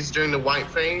phase. During the wipe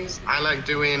phase, I like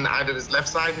doing either his left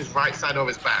side, his right side, or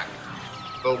his back.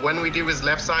 But when we do his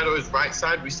left side or his right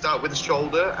side, we start with the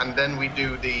shoulder, and then we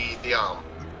do the arm.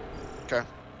 Okay.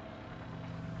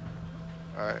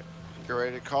 Alright. Get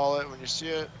ready to call it when you see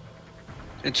it.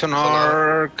 It's an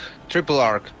arc, triple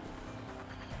arc.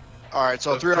 Alright,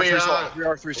 so So 3 arc, 3 solar. arc. 3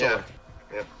 arc, 3 solar.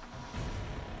 Yeah.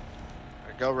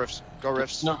 Alright, go Riffs. Go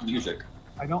Riffs. No music.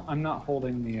 I'm not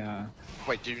holding the.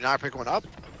 Wait, did you not pick one up?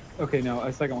 Okay, no,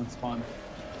 a second one spawned.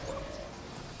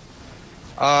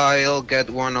 I'll get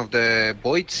one of the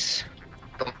voids.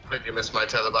 Completely missed my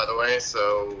tether, by the way,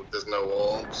 so there's no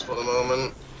orbs for the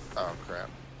moment. Oh crap.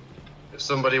 If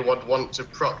somebody would want to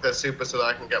proc their super so that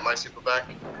I can get my super back.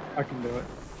 I can do it.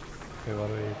 Okay, what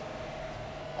do we...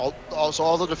 Also,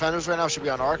 all the defenders right now should be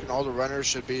on arc, and all the runners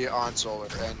should be on solar.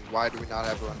 And why do we not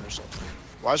have runners solar?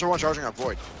 Why is there one charging on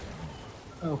void?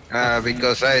 Oh.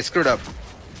 Because I screwed up.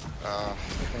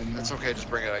 Okay, no. It's okay, just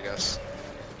bring it, I guess.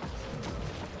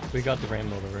 We got the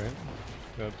rainbow, right?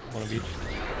 Got one of each.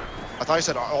 I thought you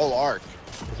said all arc.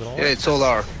 Is it all? Yeah, it's all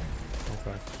R.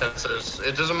 Okay.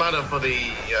 It doesn't matter for the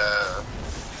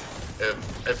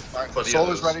for the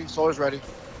Solar's others. ready. Solar's ready.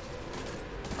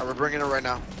 Alright, we're bringing it right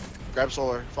now. Grab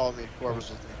solar. Follow me. Whoever's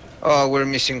with me. Oh, we're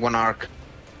missing one arc.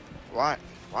 Why?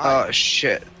 Why? Oh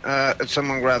shit.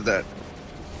 Someone grab that.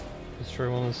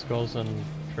 Destroy one of the skulls and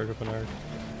trigger up an arc.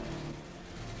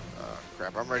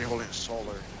 Crap. I'm ready holding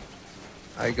solar.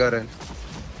 I got it.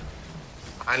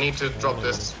 I need to drop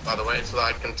this, by the way, so that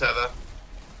I can tether.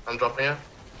 I'm dropping it.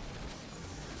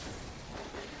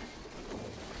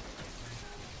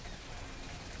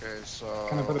 Okay, so.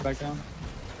 Can I put it back down?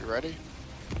 You ready?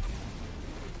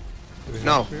 Do we have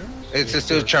No, spears? it's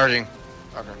still charging.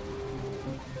 Okay.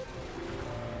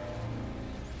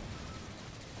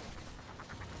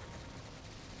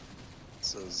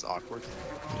 This is awkward.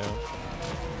 Yeah.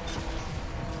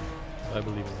 I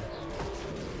believe in this.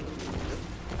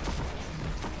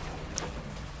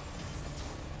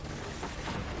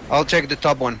 I'll check the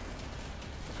top one.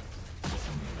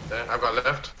 Yeah, I've got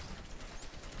left.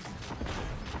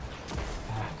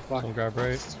 Some grab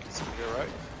right. You're right.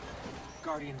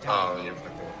 Guardian down. Oh, you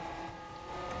fucking.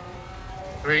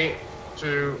 3,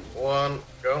 2, 1,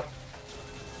 go.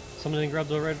 Somebody grab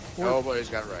the red. Nobody's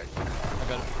got it right. I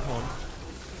got it. Come on.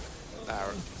 Nah,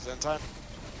 is that in time?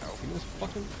 Give me this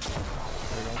fucking.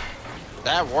 There we go.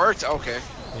 That worked? Okay.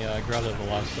 Yeah, I grabbed it at the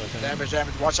last second. Damage,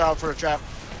 damage. Watch out for a trap.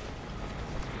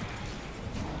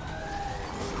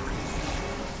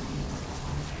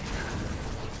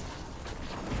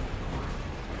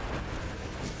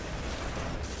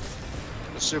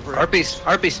 The super. Harpies,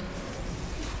 harpies.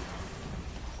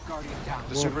 Guardian down.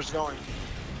 The super's going.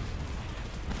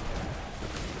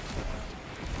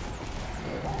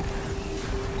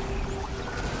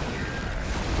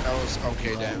 That was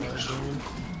okay damage.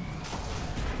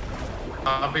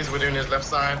 Harpies, we're doing his left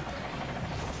side.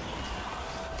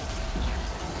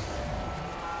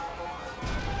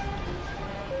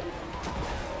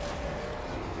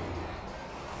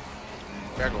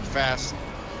 Gotta go fast.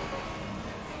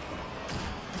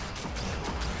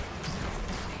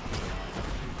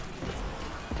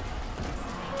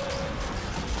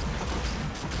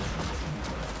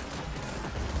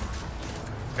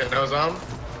 Get those on.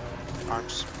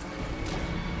 Arms.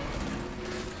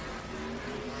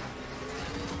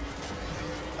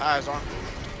 Eyes on.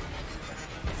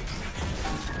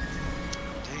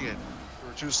 Dang it. We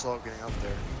were too slow getting up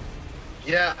there.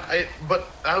 Yeah, but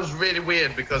that was really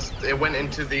weird because it went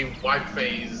into the wipe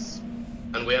phase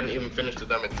and we hadn't even finished the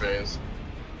damage phase.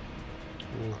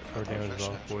 Ooh, our damage is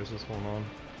off, boys. What's going on?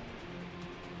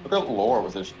 Look at lore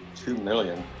with his 2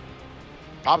 million.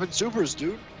 Popping supers,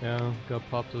 dude. Yeah, got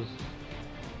popped us.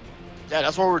 Yeah,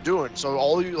 that's what we're doing. So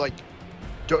all you like,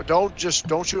 don't shoot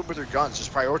them with your guns.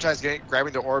 Just prioritize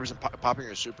grabbing the orbs and popping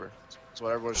your super. That's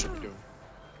what everyone should be doing.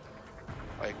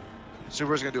 Like,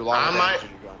 super's gonna do a lot of damage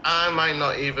with your guns. I might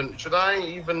not even. Should I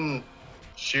even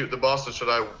shoot the boss or should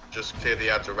I just clear the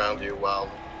ads around you?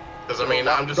 Well, because I mean,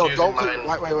 I'm just using mine.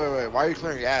 Wait. Why are you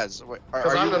clearing ads?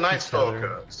 Because I'm the Night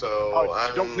Stalker, so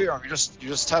don't clear them. You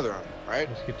just tether them, right?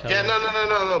 Yeah,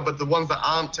 no. But the ones that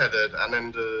aren't tethered, and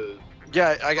then the.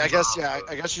 Yeah, I guess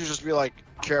you just be like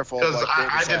careful. Because like,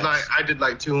 I did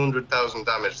like 200,000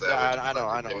 damage there. Yeah, I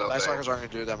know. Night Stalkers aren't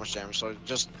gonna do that much damage, so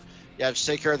just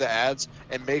take care of the ads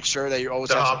and make sure that you always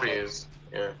the have harpies.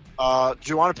 Yeah. Do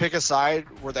you want to pick a side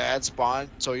where the ads spawn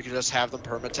so you can just have them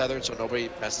perma tethered so nobody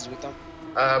messes with them?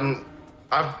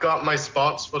 I've got my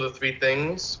spots for the 3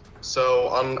 things. So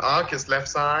on Arc it's left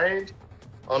side,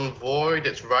 on Void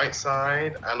it's right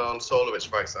side, and on Solar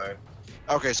it's right side.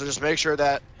 Okay, so just make sure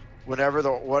that whenever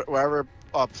whatever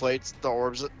plates the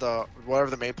orbs,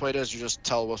 whatever the main plate is, you just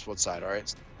tell us what side. All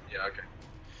right. Yeah. Okay.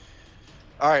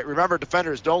 All right. Remember,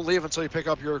 defenders, don't leave until you pick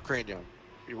up your cranium.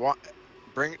 You want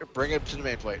bring it to the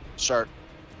main plate. Start.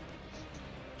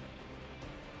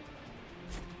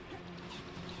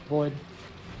 Void.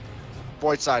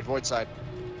 Void side. Void side.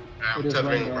 Yeah, I'm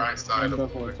tethering right side.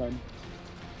 Void side.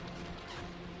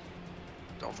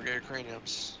 Don't forget your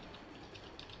craniums.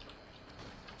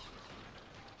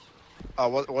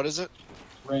 What is it?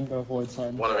 Rainbow void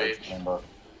side. 1 of each.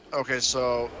 Okay,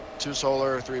 so 2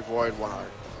 solar, 3 void, 1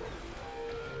 arc.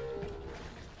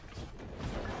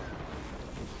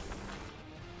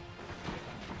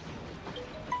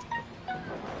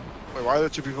 Wait, why are there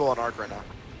 2 people on arc right now?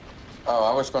 Oh,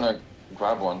 I was gonna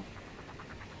grab one.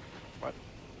 What?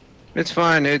 It's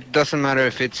fine. It doesn't matter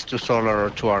if it's 2 solar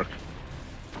or 2 arc.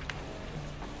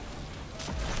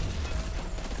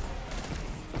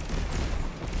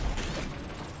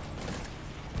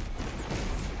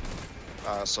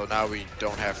 So now we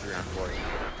don't have 3 on 40.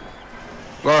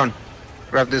 Go on.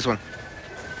 Grab this one.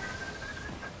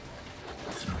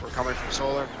 We're coming from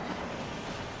solar.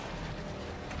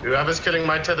 Whoever's killing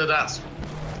my tethered ass,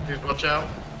 please watch out.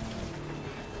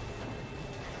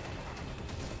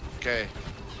 Okay.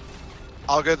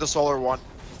 I'll get the solar one.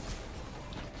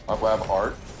 I'll grab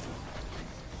art.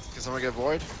 Can someone get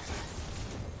void?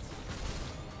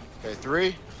 Okay,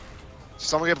 3.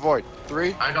 Someone get void.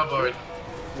 3. I got void.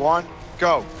 1.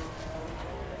 Go.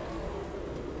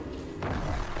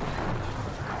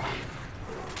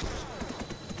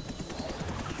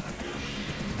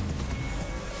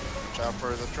 Watch out for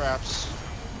the traps.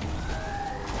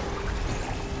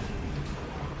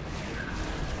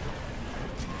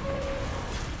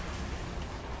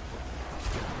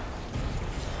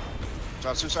 Watch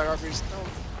out, suicide RPs. No.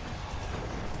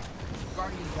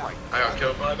 Guardian down. I got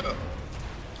killed by that.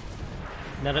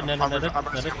 Net it, net it, I'm net it, I'm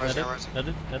net resting, it, I'm net resting, it, I'm resting. net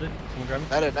it, net it. Can you grab me?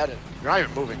 Net it. You're not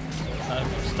even moving. I'm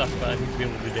stuck, but I need to be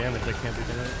able to do damage. I can't do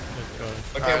damage. Let's go.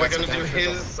 Okay, Alright, we're that's gonna do okay.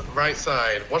 his right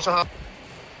side. Watch out.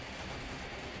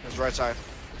 His right side.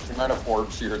 You're not a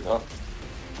orbs here, though.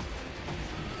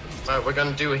 Alright, we're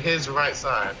gonna do his right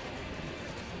side.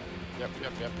 Yep.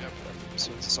 As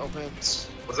soon as this opens.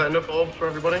 Was that enough orbs for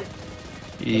everybody?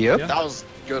 Yep. Yeah. That was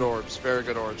good orbs. Very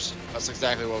good orbs. That's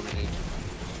exactly what we need.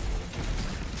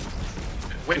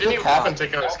 We didn't even half even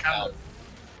take out his cannon.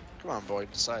 Come on, boy.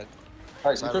 Decide.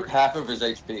 Alright, you took half of his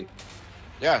HP.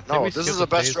 Yeah, Maybe no, we this skip is the the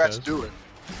best phase, strat to guys. do it.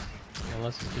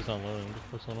 Unless it's just unloading.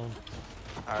 Just push one on.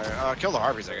 Alright, kill the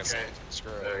Harpies, I guess. Okay.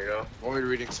 Screw it. There you go. What are we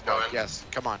reading? Go in. Yes,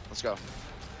 come on, let's go.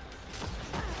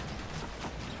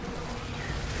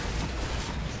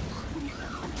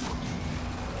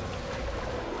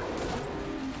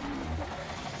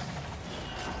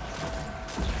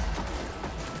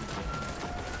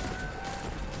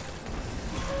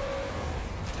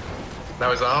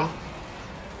 Now his arm.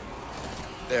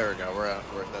 There we go. We're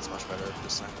that's much better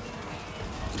this time.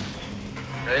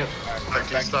 Okay.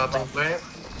 Actually starting play.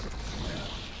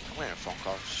 I'm getting a phone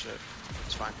call. Shit.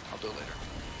 It's fine. I'll do it later.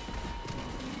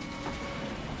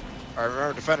 Alright,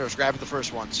 remember, defenders, grab the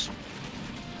first ones.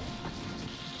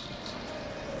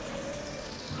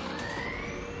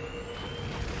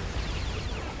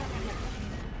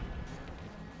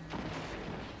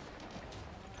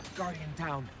 Guardian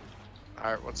down.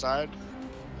 Alright, what side?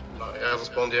 Oh, he hasn't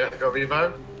spawned yet. Got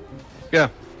revive. Yeah.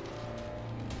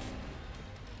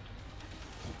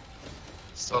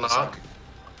 Still on the arc.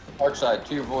 Arc side,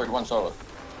 2 void, 1 solar.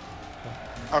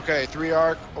 Okay, 3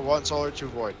 arc, 1 solar, 2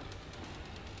 void.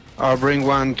 I'll bring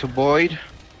one to Boyd.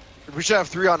 We should have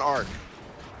 3 on arc.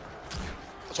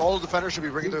 So all the defenders should be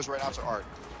bringing theirs right after arc.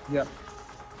 Yep.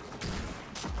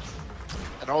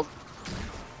 And all.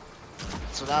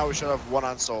 So now we should have 1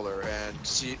 on solar, and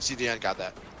CDN got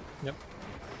that. Yep.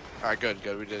 All right, good.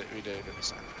 We did it good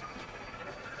this time.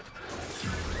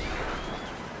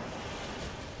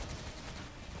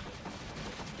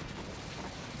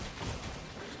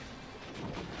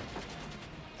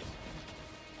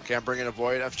 Okay, I'm bringing a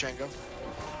void, Fchenko.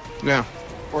 Yeah.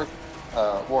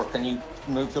 War, can you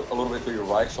move a little bit to your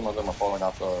right? Some of them are falling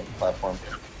off the platform.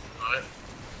 Alright.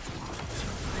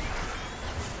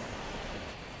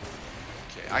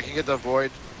 Okay, I can get the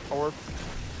void orb.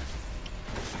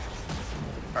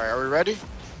 All right, are we ready?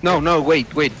 No, wait.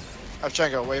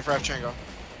 Fchenko, wait for Fchenko.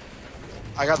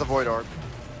 I got the void orb.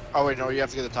 Oh wait, no, you have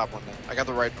to get the top one then. I got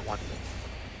the right one.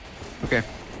 Okay.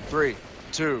 3,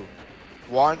 2,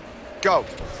 1, go.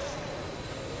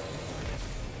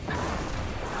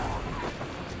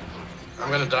 I'm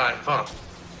gonna die. Fuck.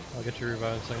 I'll get you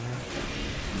revived in a second here.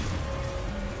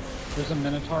 There's a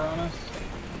Minotaur on us.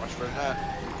 Watch for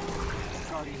that.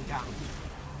 Guardian down.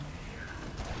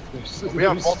 There's, We have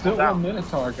there's multiple still down. a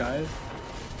Minotaur, guys.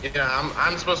 Yeah,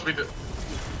 I'm supposed to be. Oh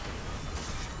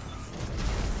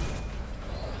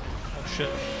shit.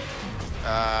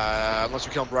 Unless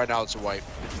we kill him right now, it's a wipe.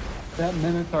 That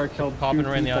Minotaur killed Popping 2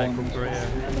 right in the people eye, and cool, right, yeah.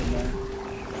 landed there.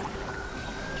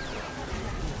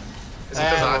 It's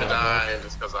because I died.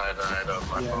 It's because I died. That was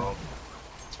my Yeah. fault.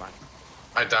 It's fine.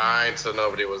 I died, so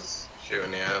nobody was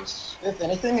shooting the ants. If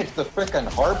anything, it's the frickin'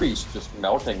 Harpies just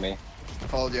melting me.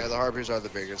 Oh yeah, the Harpies are the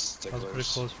biggest That was ticklers. pretty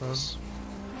close for us.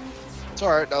 It's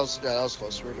alright, that was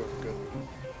close. We're doing good.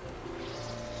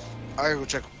 I gotta go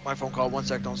check my phone call. 1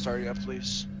 sec, don't start yet,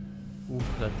 please. Ooh,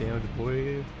 that damage,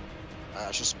 boy.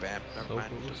 It's just spam. Never So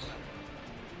mind. close.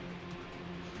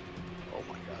 Oh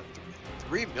my god.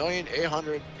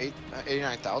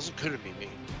 3,889,000 couldn't be me.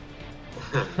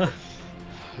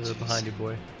 They're behind you,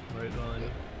 boy. Right behind you.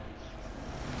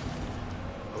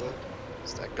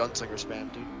 It's that gunslinger spam,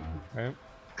 dude. Alright.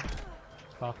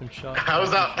 Popping shot.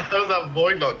 How's that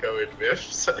void not going,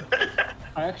 Bish?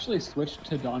 I actually switched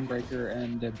to Dawnbreaker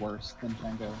and did worse than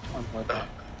Django on Voidlock.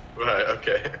 Right.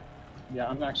 Okay. Yeah,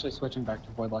 I'm actually switching back to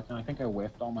Voidlock, and I think I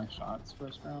whiffed all my shots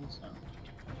first round, so...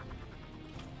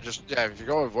 Just yeah, if you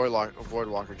go with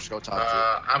Voidwalker, just go top two.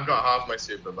 I've got half my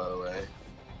super, by the way.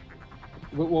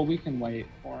 Well, we can wait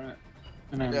for it.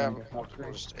 And then Yeah, we'll go top three.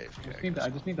 we'll just I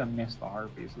just need to miss the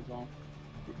Harpies is all.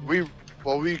 we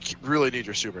really need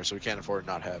your super, so we can't afford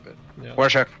to not have it. Yeah.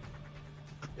 Warshak.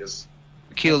 Yes.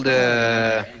 Kill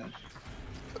the.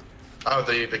 Oh,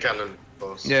 the cannon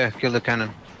boss. Yeah, kill the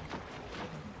cannon.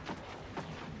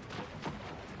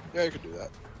 Yeah, you can do that.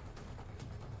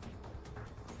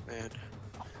 Man.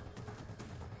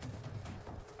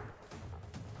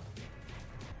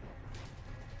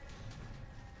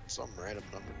 Some random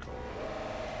number code.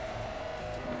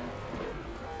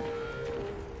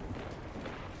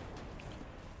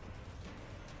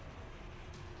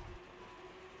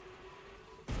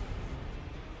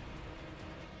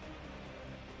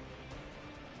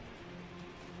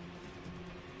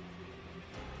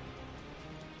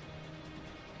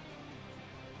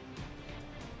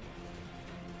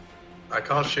 I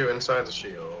can't shoot inside the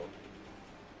shield.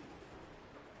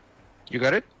 You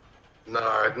got it? No,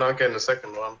 I'm not getting the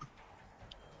second one.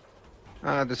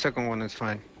 The second one is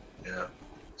fine. Yeah,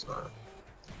 it's fine.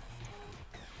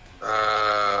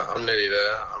 I'm nearly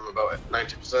there. I'm about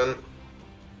 90%.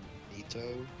 Nito.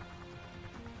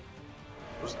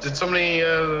 Did somebody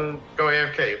go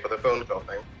AFK for the phone call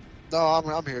thing? No,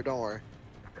 I'm here. Don't worry.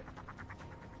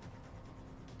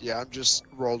 Yeah, I'm just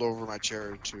rolled over my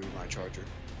chair to my charger.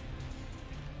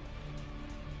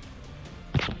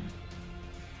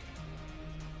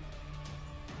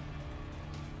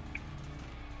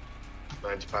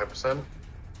 %.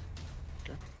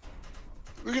 Okay.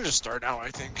 We can just start now, I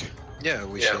think. Yeah,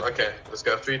 we Yeah, should. okay. Let's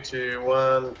go. 3, 2,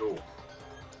 1, go.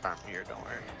 I'm here. Don't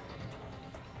worry.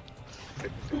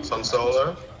 It's on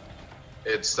solar.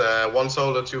 It's 1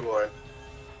 solar, 2 void.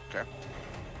 Okay.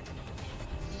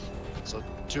 So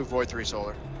 2 void, 3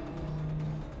 solar.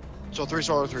 So 3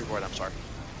 solar, 3 void. I'm sorry.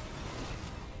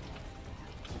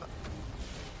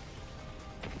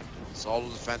 So all the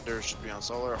defenders should be on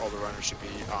solar. All the runners should be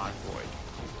on void.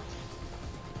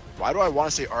 Why do I want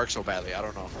to say arc so badly? I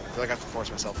don't know. I feel like I have to force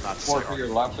myself not to say Forward to arc. your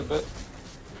left a bit.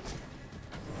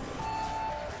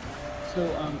 So,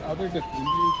 other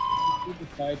defenders, if you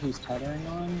decide who's tethering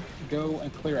on, go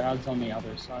and clear ads on the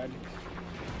other side.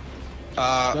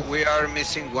 We are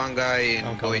missing one guy in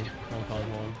void. I'm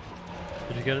calling one.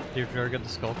 Did you get it? Did you ever get the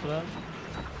skull for that?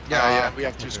 Yeah, We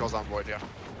have 2 skulls on void, yeah.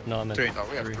 No, I meant 3. No,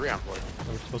 we have 3 on void.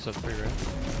 We're supposed to have 3,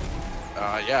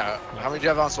 right? Yeah. How many do you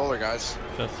have on solar, guys?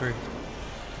 Should have 3.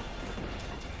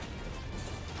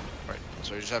 Right.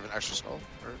 So you just have an extra skull?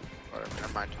 Or whatever,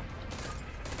 never mind.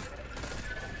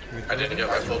 I didn't get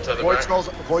my full tether Void back.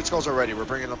 skulls are ready. We're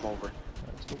bringing them over.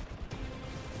 That's cool.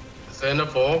 Is there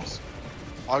enough orbs?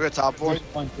 I'll get top void.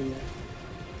 There's plenty, yeah.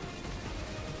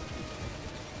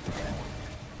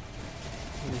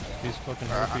 These fucking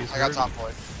Alright, harpies I got hurt. top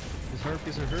void. These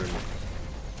harpies are hurting.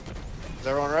 Is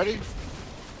everyone ready?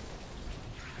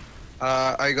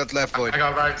 I got left void. I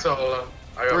got right solar.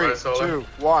 I got 3, right solar. 2,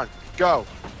 1, go.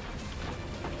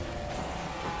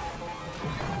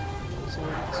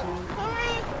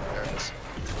 There it is.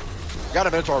 We got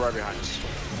a Minotaur right behind us. Oh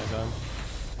my god.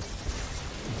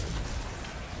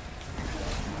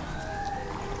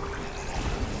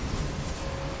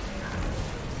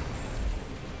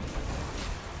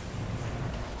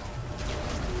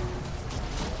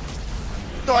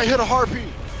 No, I hit a harpy.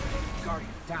 Guardian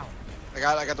down. I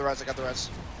got the rest. The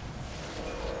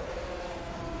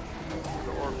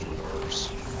orbs.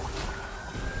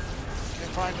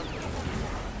 Can't find them.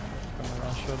 Come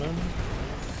around, shut in.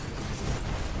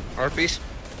 Harpies?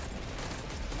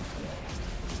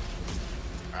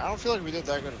 I don't feel like we did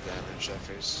that good of damage that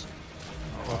phase.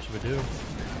 What should we do?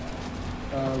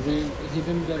 He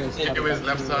didn't get his Can you do his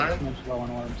left side? much low on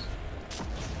orbs.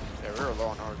 Yeah, we were low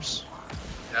on orbs.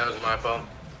 That was my fault.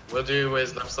 We'll do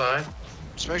his left side.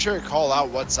 Just make sure you call out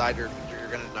what side you're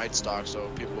gonna night stalk so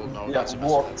people will know. Yeah,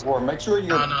 that's or make sure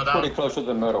you're No, that- pretty close to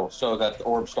the middle so that the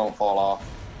orbs don't fall off.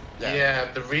 Yeah.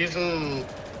 The reason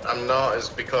I'm not is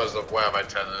because of where my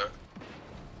tether.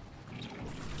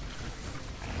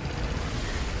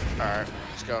 Alright,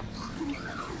 let's go.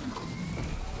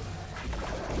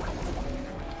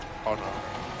 Oh no.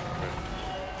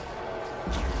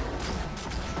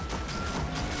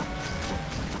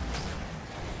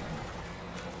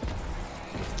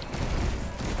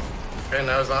 Okay,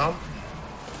 now it's on.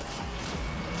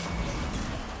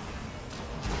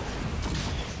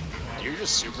 You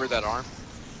just super that arm.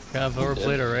 Kind of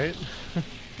overplayed it, right?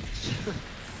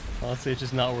 Honestly, it's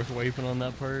just not worth wiping on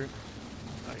that part.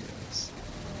 I guess.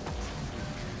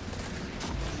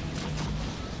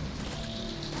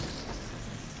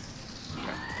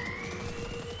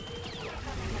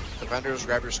 Defenders,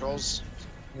 grab your skulls.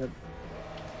 Yep.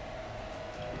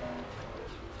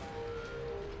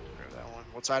 Grab that one.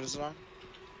 What side is it on?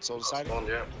 So the side? One,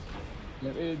 yeah.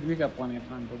 Yeah, we got plenty of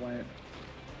time to wipe.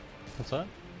 What's that?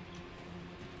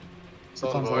 It's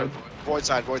on on void. Void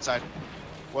side, void side.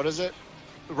 What is it?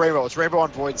 Rainbow. It's rainbow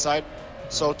on void side.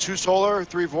 So 2 solar,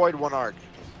 3 void, 1 arc.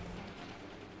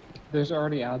 There's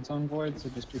already ads on void, so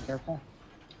just be careful.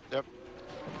 Yep.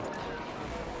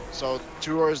 So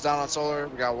 2 ores down on solar.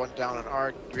 We got 1 down on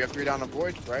arc. We have 3 down on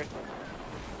void, right?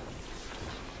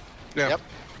 Yeah. Yep.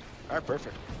 All right,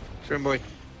 perfect. Trim boy.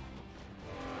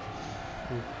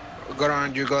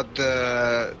 Goran, you got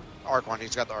the... Arc one.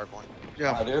 He's got the arc one.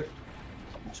 Yeah, I do.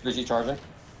 It's busy charging.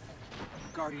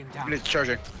 Guardian down. it's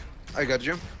charging. I got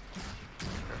you.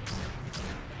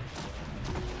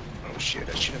 Oh shit,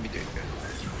 I shouldn't be doing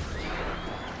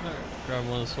that. Grab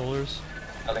one of the solars.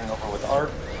 Heading over with arc.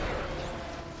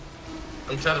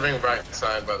 I'm tethering right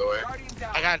side, by the way. Guardian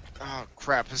down. I got. Oh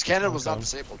crap! His cannon was not Okay.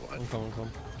 disabled. What? I'm coming.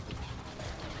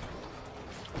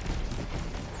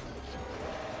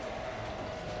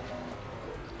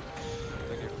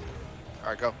 Thank you. All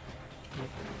right, go.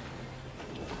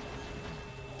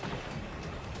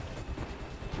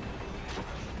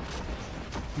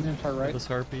 I'm gonna try right. This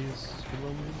harpies.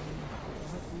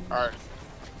 All right.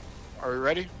 Are we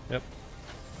ready? Yep.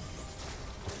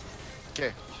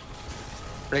 Okay.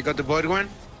 Break out the void one.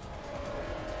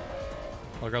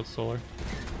 I'll grab solar.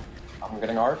 I'm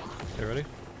getting arc. Okay, ready?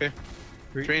 Okay.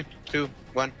 Three. 3, 2,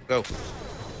 1, go.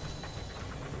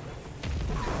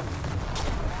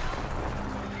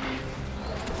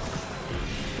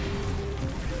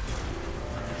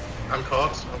 I'm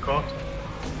caught. I'm caught.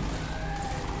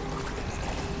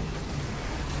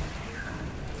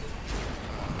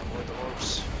 Where are the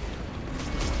orbs?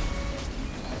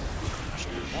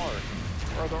 Should be more.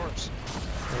 Where are the orbs?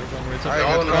 They're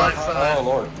all on the right side. Oh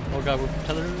lord. Oh god, we're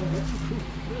tethered.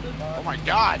 Oh my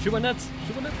god! Shoot my nets!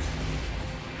 Shoot my nets!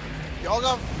 Y'all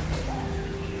go.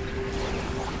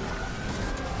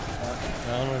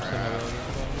 I don't understand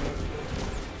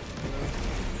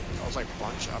I was like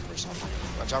bunch up or something.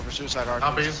 Watch out for suicide arc.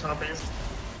 Hoppies, hoppies.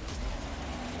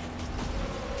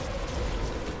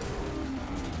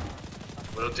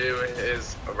 We'll do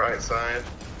is a right side.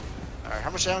 Alright, how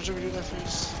much damage did we do that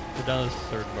phase? We're down this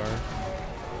third bar.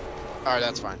 Alright,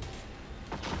 that's fine.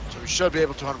 So we should be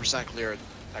able to 100% clear it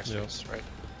next Yep. phase, right?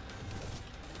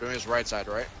 We're doing his right side,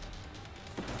 right?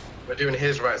 We're doing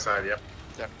his right side, yep.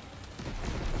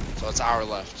 So it's our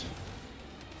left.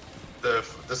 The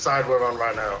side we're on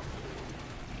right now.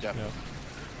 Yep. Yep.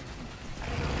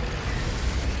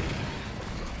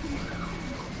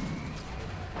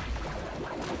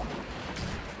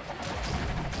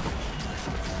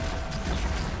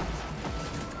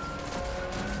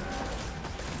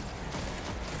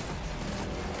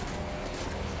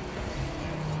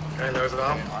 Okay, nose it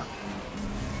off.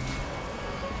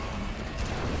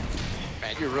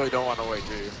 Man, you really don't want to wait,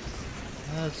 do you?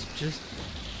 It's just...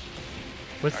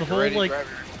 With the Alright, whole, ready? like, Grab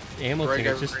ammo ready,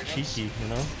 thing, it's grab just your grenades? cheeky, you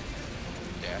know?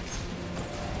 Yeah.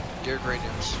 Gear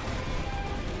gradients.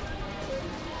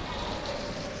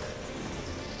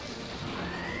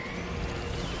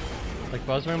 Like, if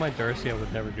I was wearing my Darcy, I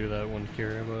would never do that, wouldn't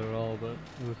care about it at all, but...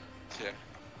 Oof. Yeah.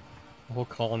 The whole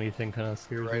colony thing kind of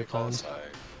scares me Ready, at call times. side.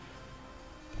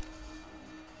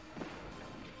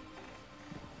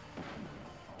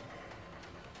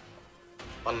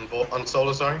 On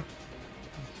solar, sorry.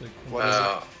 It's like, What is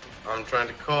it? I'm trying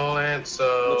to call it,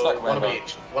 so Looks like one of Rambo.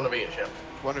 each. One of each, yeah.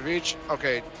 One of each?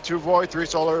 Okay, 2 void, 3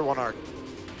 solar, 1 arc.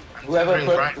 Whoever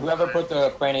Tethering right put side. the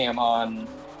cranium on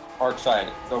arc side,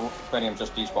 the cranium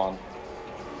just despawned.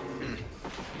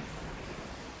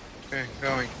 Okay,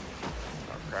 going.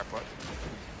 Oh crap, what?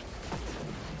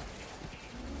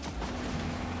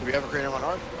 Do we have a cranium on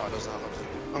arc? Oh, it does not look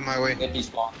like On my way. It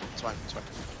despawned. it. It's fine, it's fine.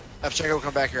 F-Checker will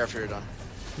come back here after you're done.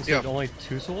 You Yeah. said only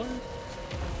 2 solar?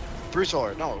 3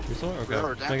 solar, no. 3 solar? Okay.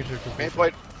 Remember, Just making sure it's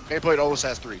Main plate always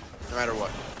has 3, no matter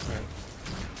what. Alright.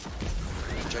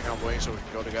 Check on wings so we can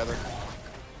go together.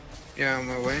 Yeah, on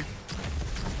my way.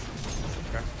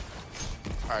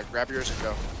 Alright, grab yours and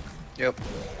go. Yep.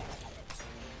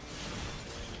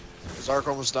 Is arc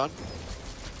almost done?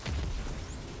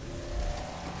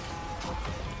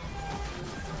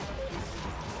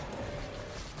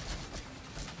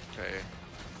 Okay.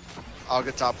 I'll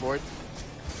get top void.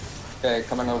 Okay,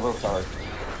 coming over, sorry.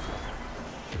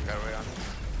 Got away on.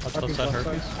 I'll tell set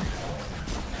herpes.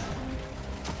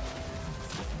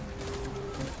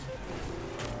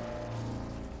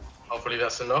 Hopefully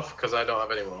that's enough, because I don't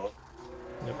have any more.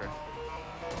 Yep.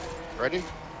 Ready?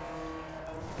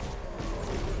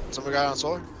 Someone got it on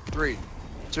solar? 3,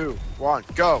 2, 1,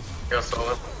 go! Got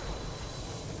solar.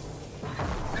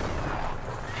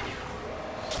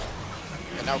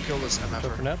 And now kill this Go for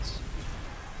MFer. nets.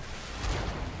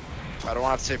 I don't want to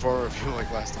have to say forward review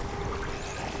like last time.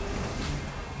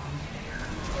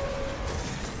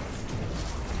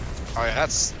 Oh yeah,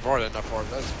 that's more than enough orbs.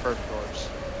 That's perfect orbs.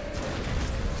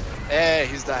 Hey,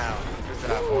 he's down. Good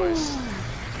job, boys.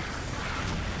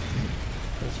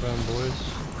 That's round, boys.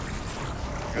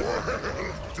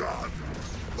 Done.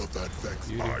 But that Vex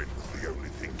Beauty. mine was the only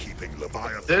thing keeping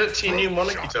Leviathan. 13 new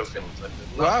monarchy shut. tokens. I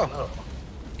did not Wow. know.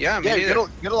 Yeah, me Yeah, you neither.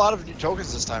 get a lot of new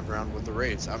tokens this time around with the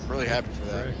raids. I'm really happy for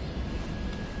that. Right.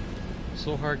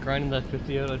 So hard grinding that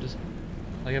 50 out,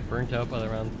 I get burnt out by the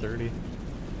round 30.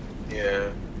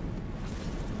 Yeah.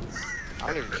 I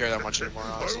don't even care that much anymore,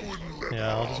 I honestly. wouldn't let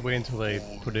Yeah, I'll just our wait until they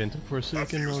own put it into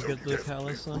Forsaken and I'll get the carefully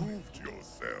Callus on. proved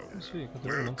yourself. Sweet, got the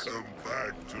bonus. Welcome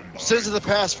back to my Sins of the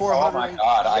past, Oh 400. my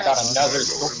god, I got Yes. another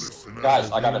sword.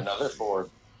 Guys, I got another sword.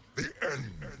 The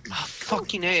end is Ah,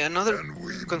 fucking A, another and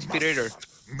we conspirator. must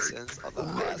make Sins of the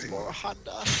past,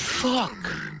 400. Fuck!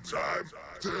 meantime,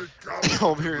 take out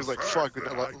Over here, he's like, fuck,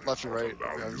 left and right.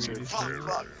 allow Yeah, I'm you serious. to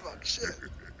Fuck, shit.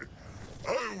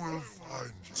 I will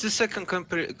find It's the second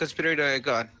conspirator I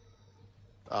got.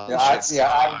 I got Just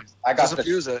the,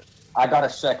 infuse it. I got a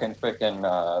second freaking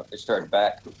it started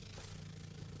back.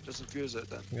 Just infuse it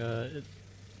then. It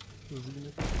was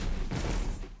in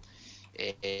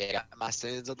it. Yeah, my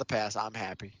sins of the past. I'm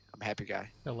happy. I'm a happy guy.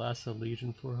 That lasts a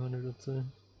Legion 400, I'd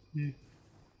say.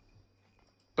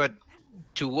 But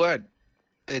to what?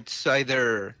 It's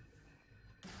either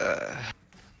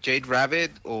Jade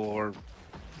Rabbit or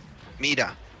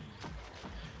Mira.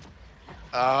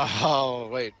 Oh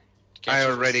wait. I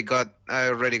already got the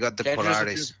Can't you just Polaris.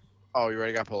 infuse- Oh, you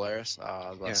already got Polaris. I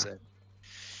was about to say.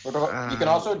 You can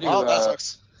also do. Oh, that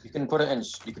sucks. You can put it in.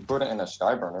 You can put it in a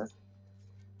Skyburner.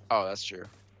 Oh, that's true.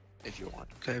 If you want.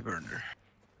 Skyburner.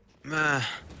 Nah.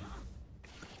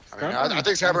 I mean, I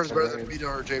think Skyburner's better than Vita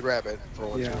or Jade Rabbit for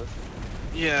what it's Yeah. worth.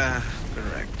 Yeah,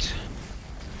 correct.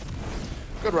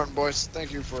 Good run, boys.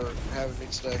 Thank you for having me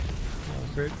today. That was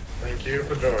great. Thank you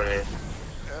for joining.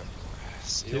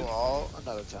 See you all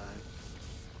another time.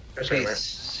 Appreciate it.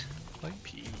 Peace.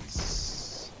 Peace.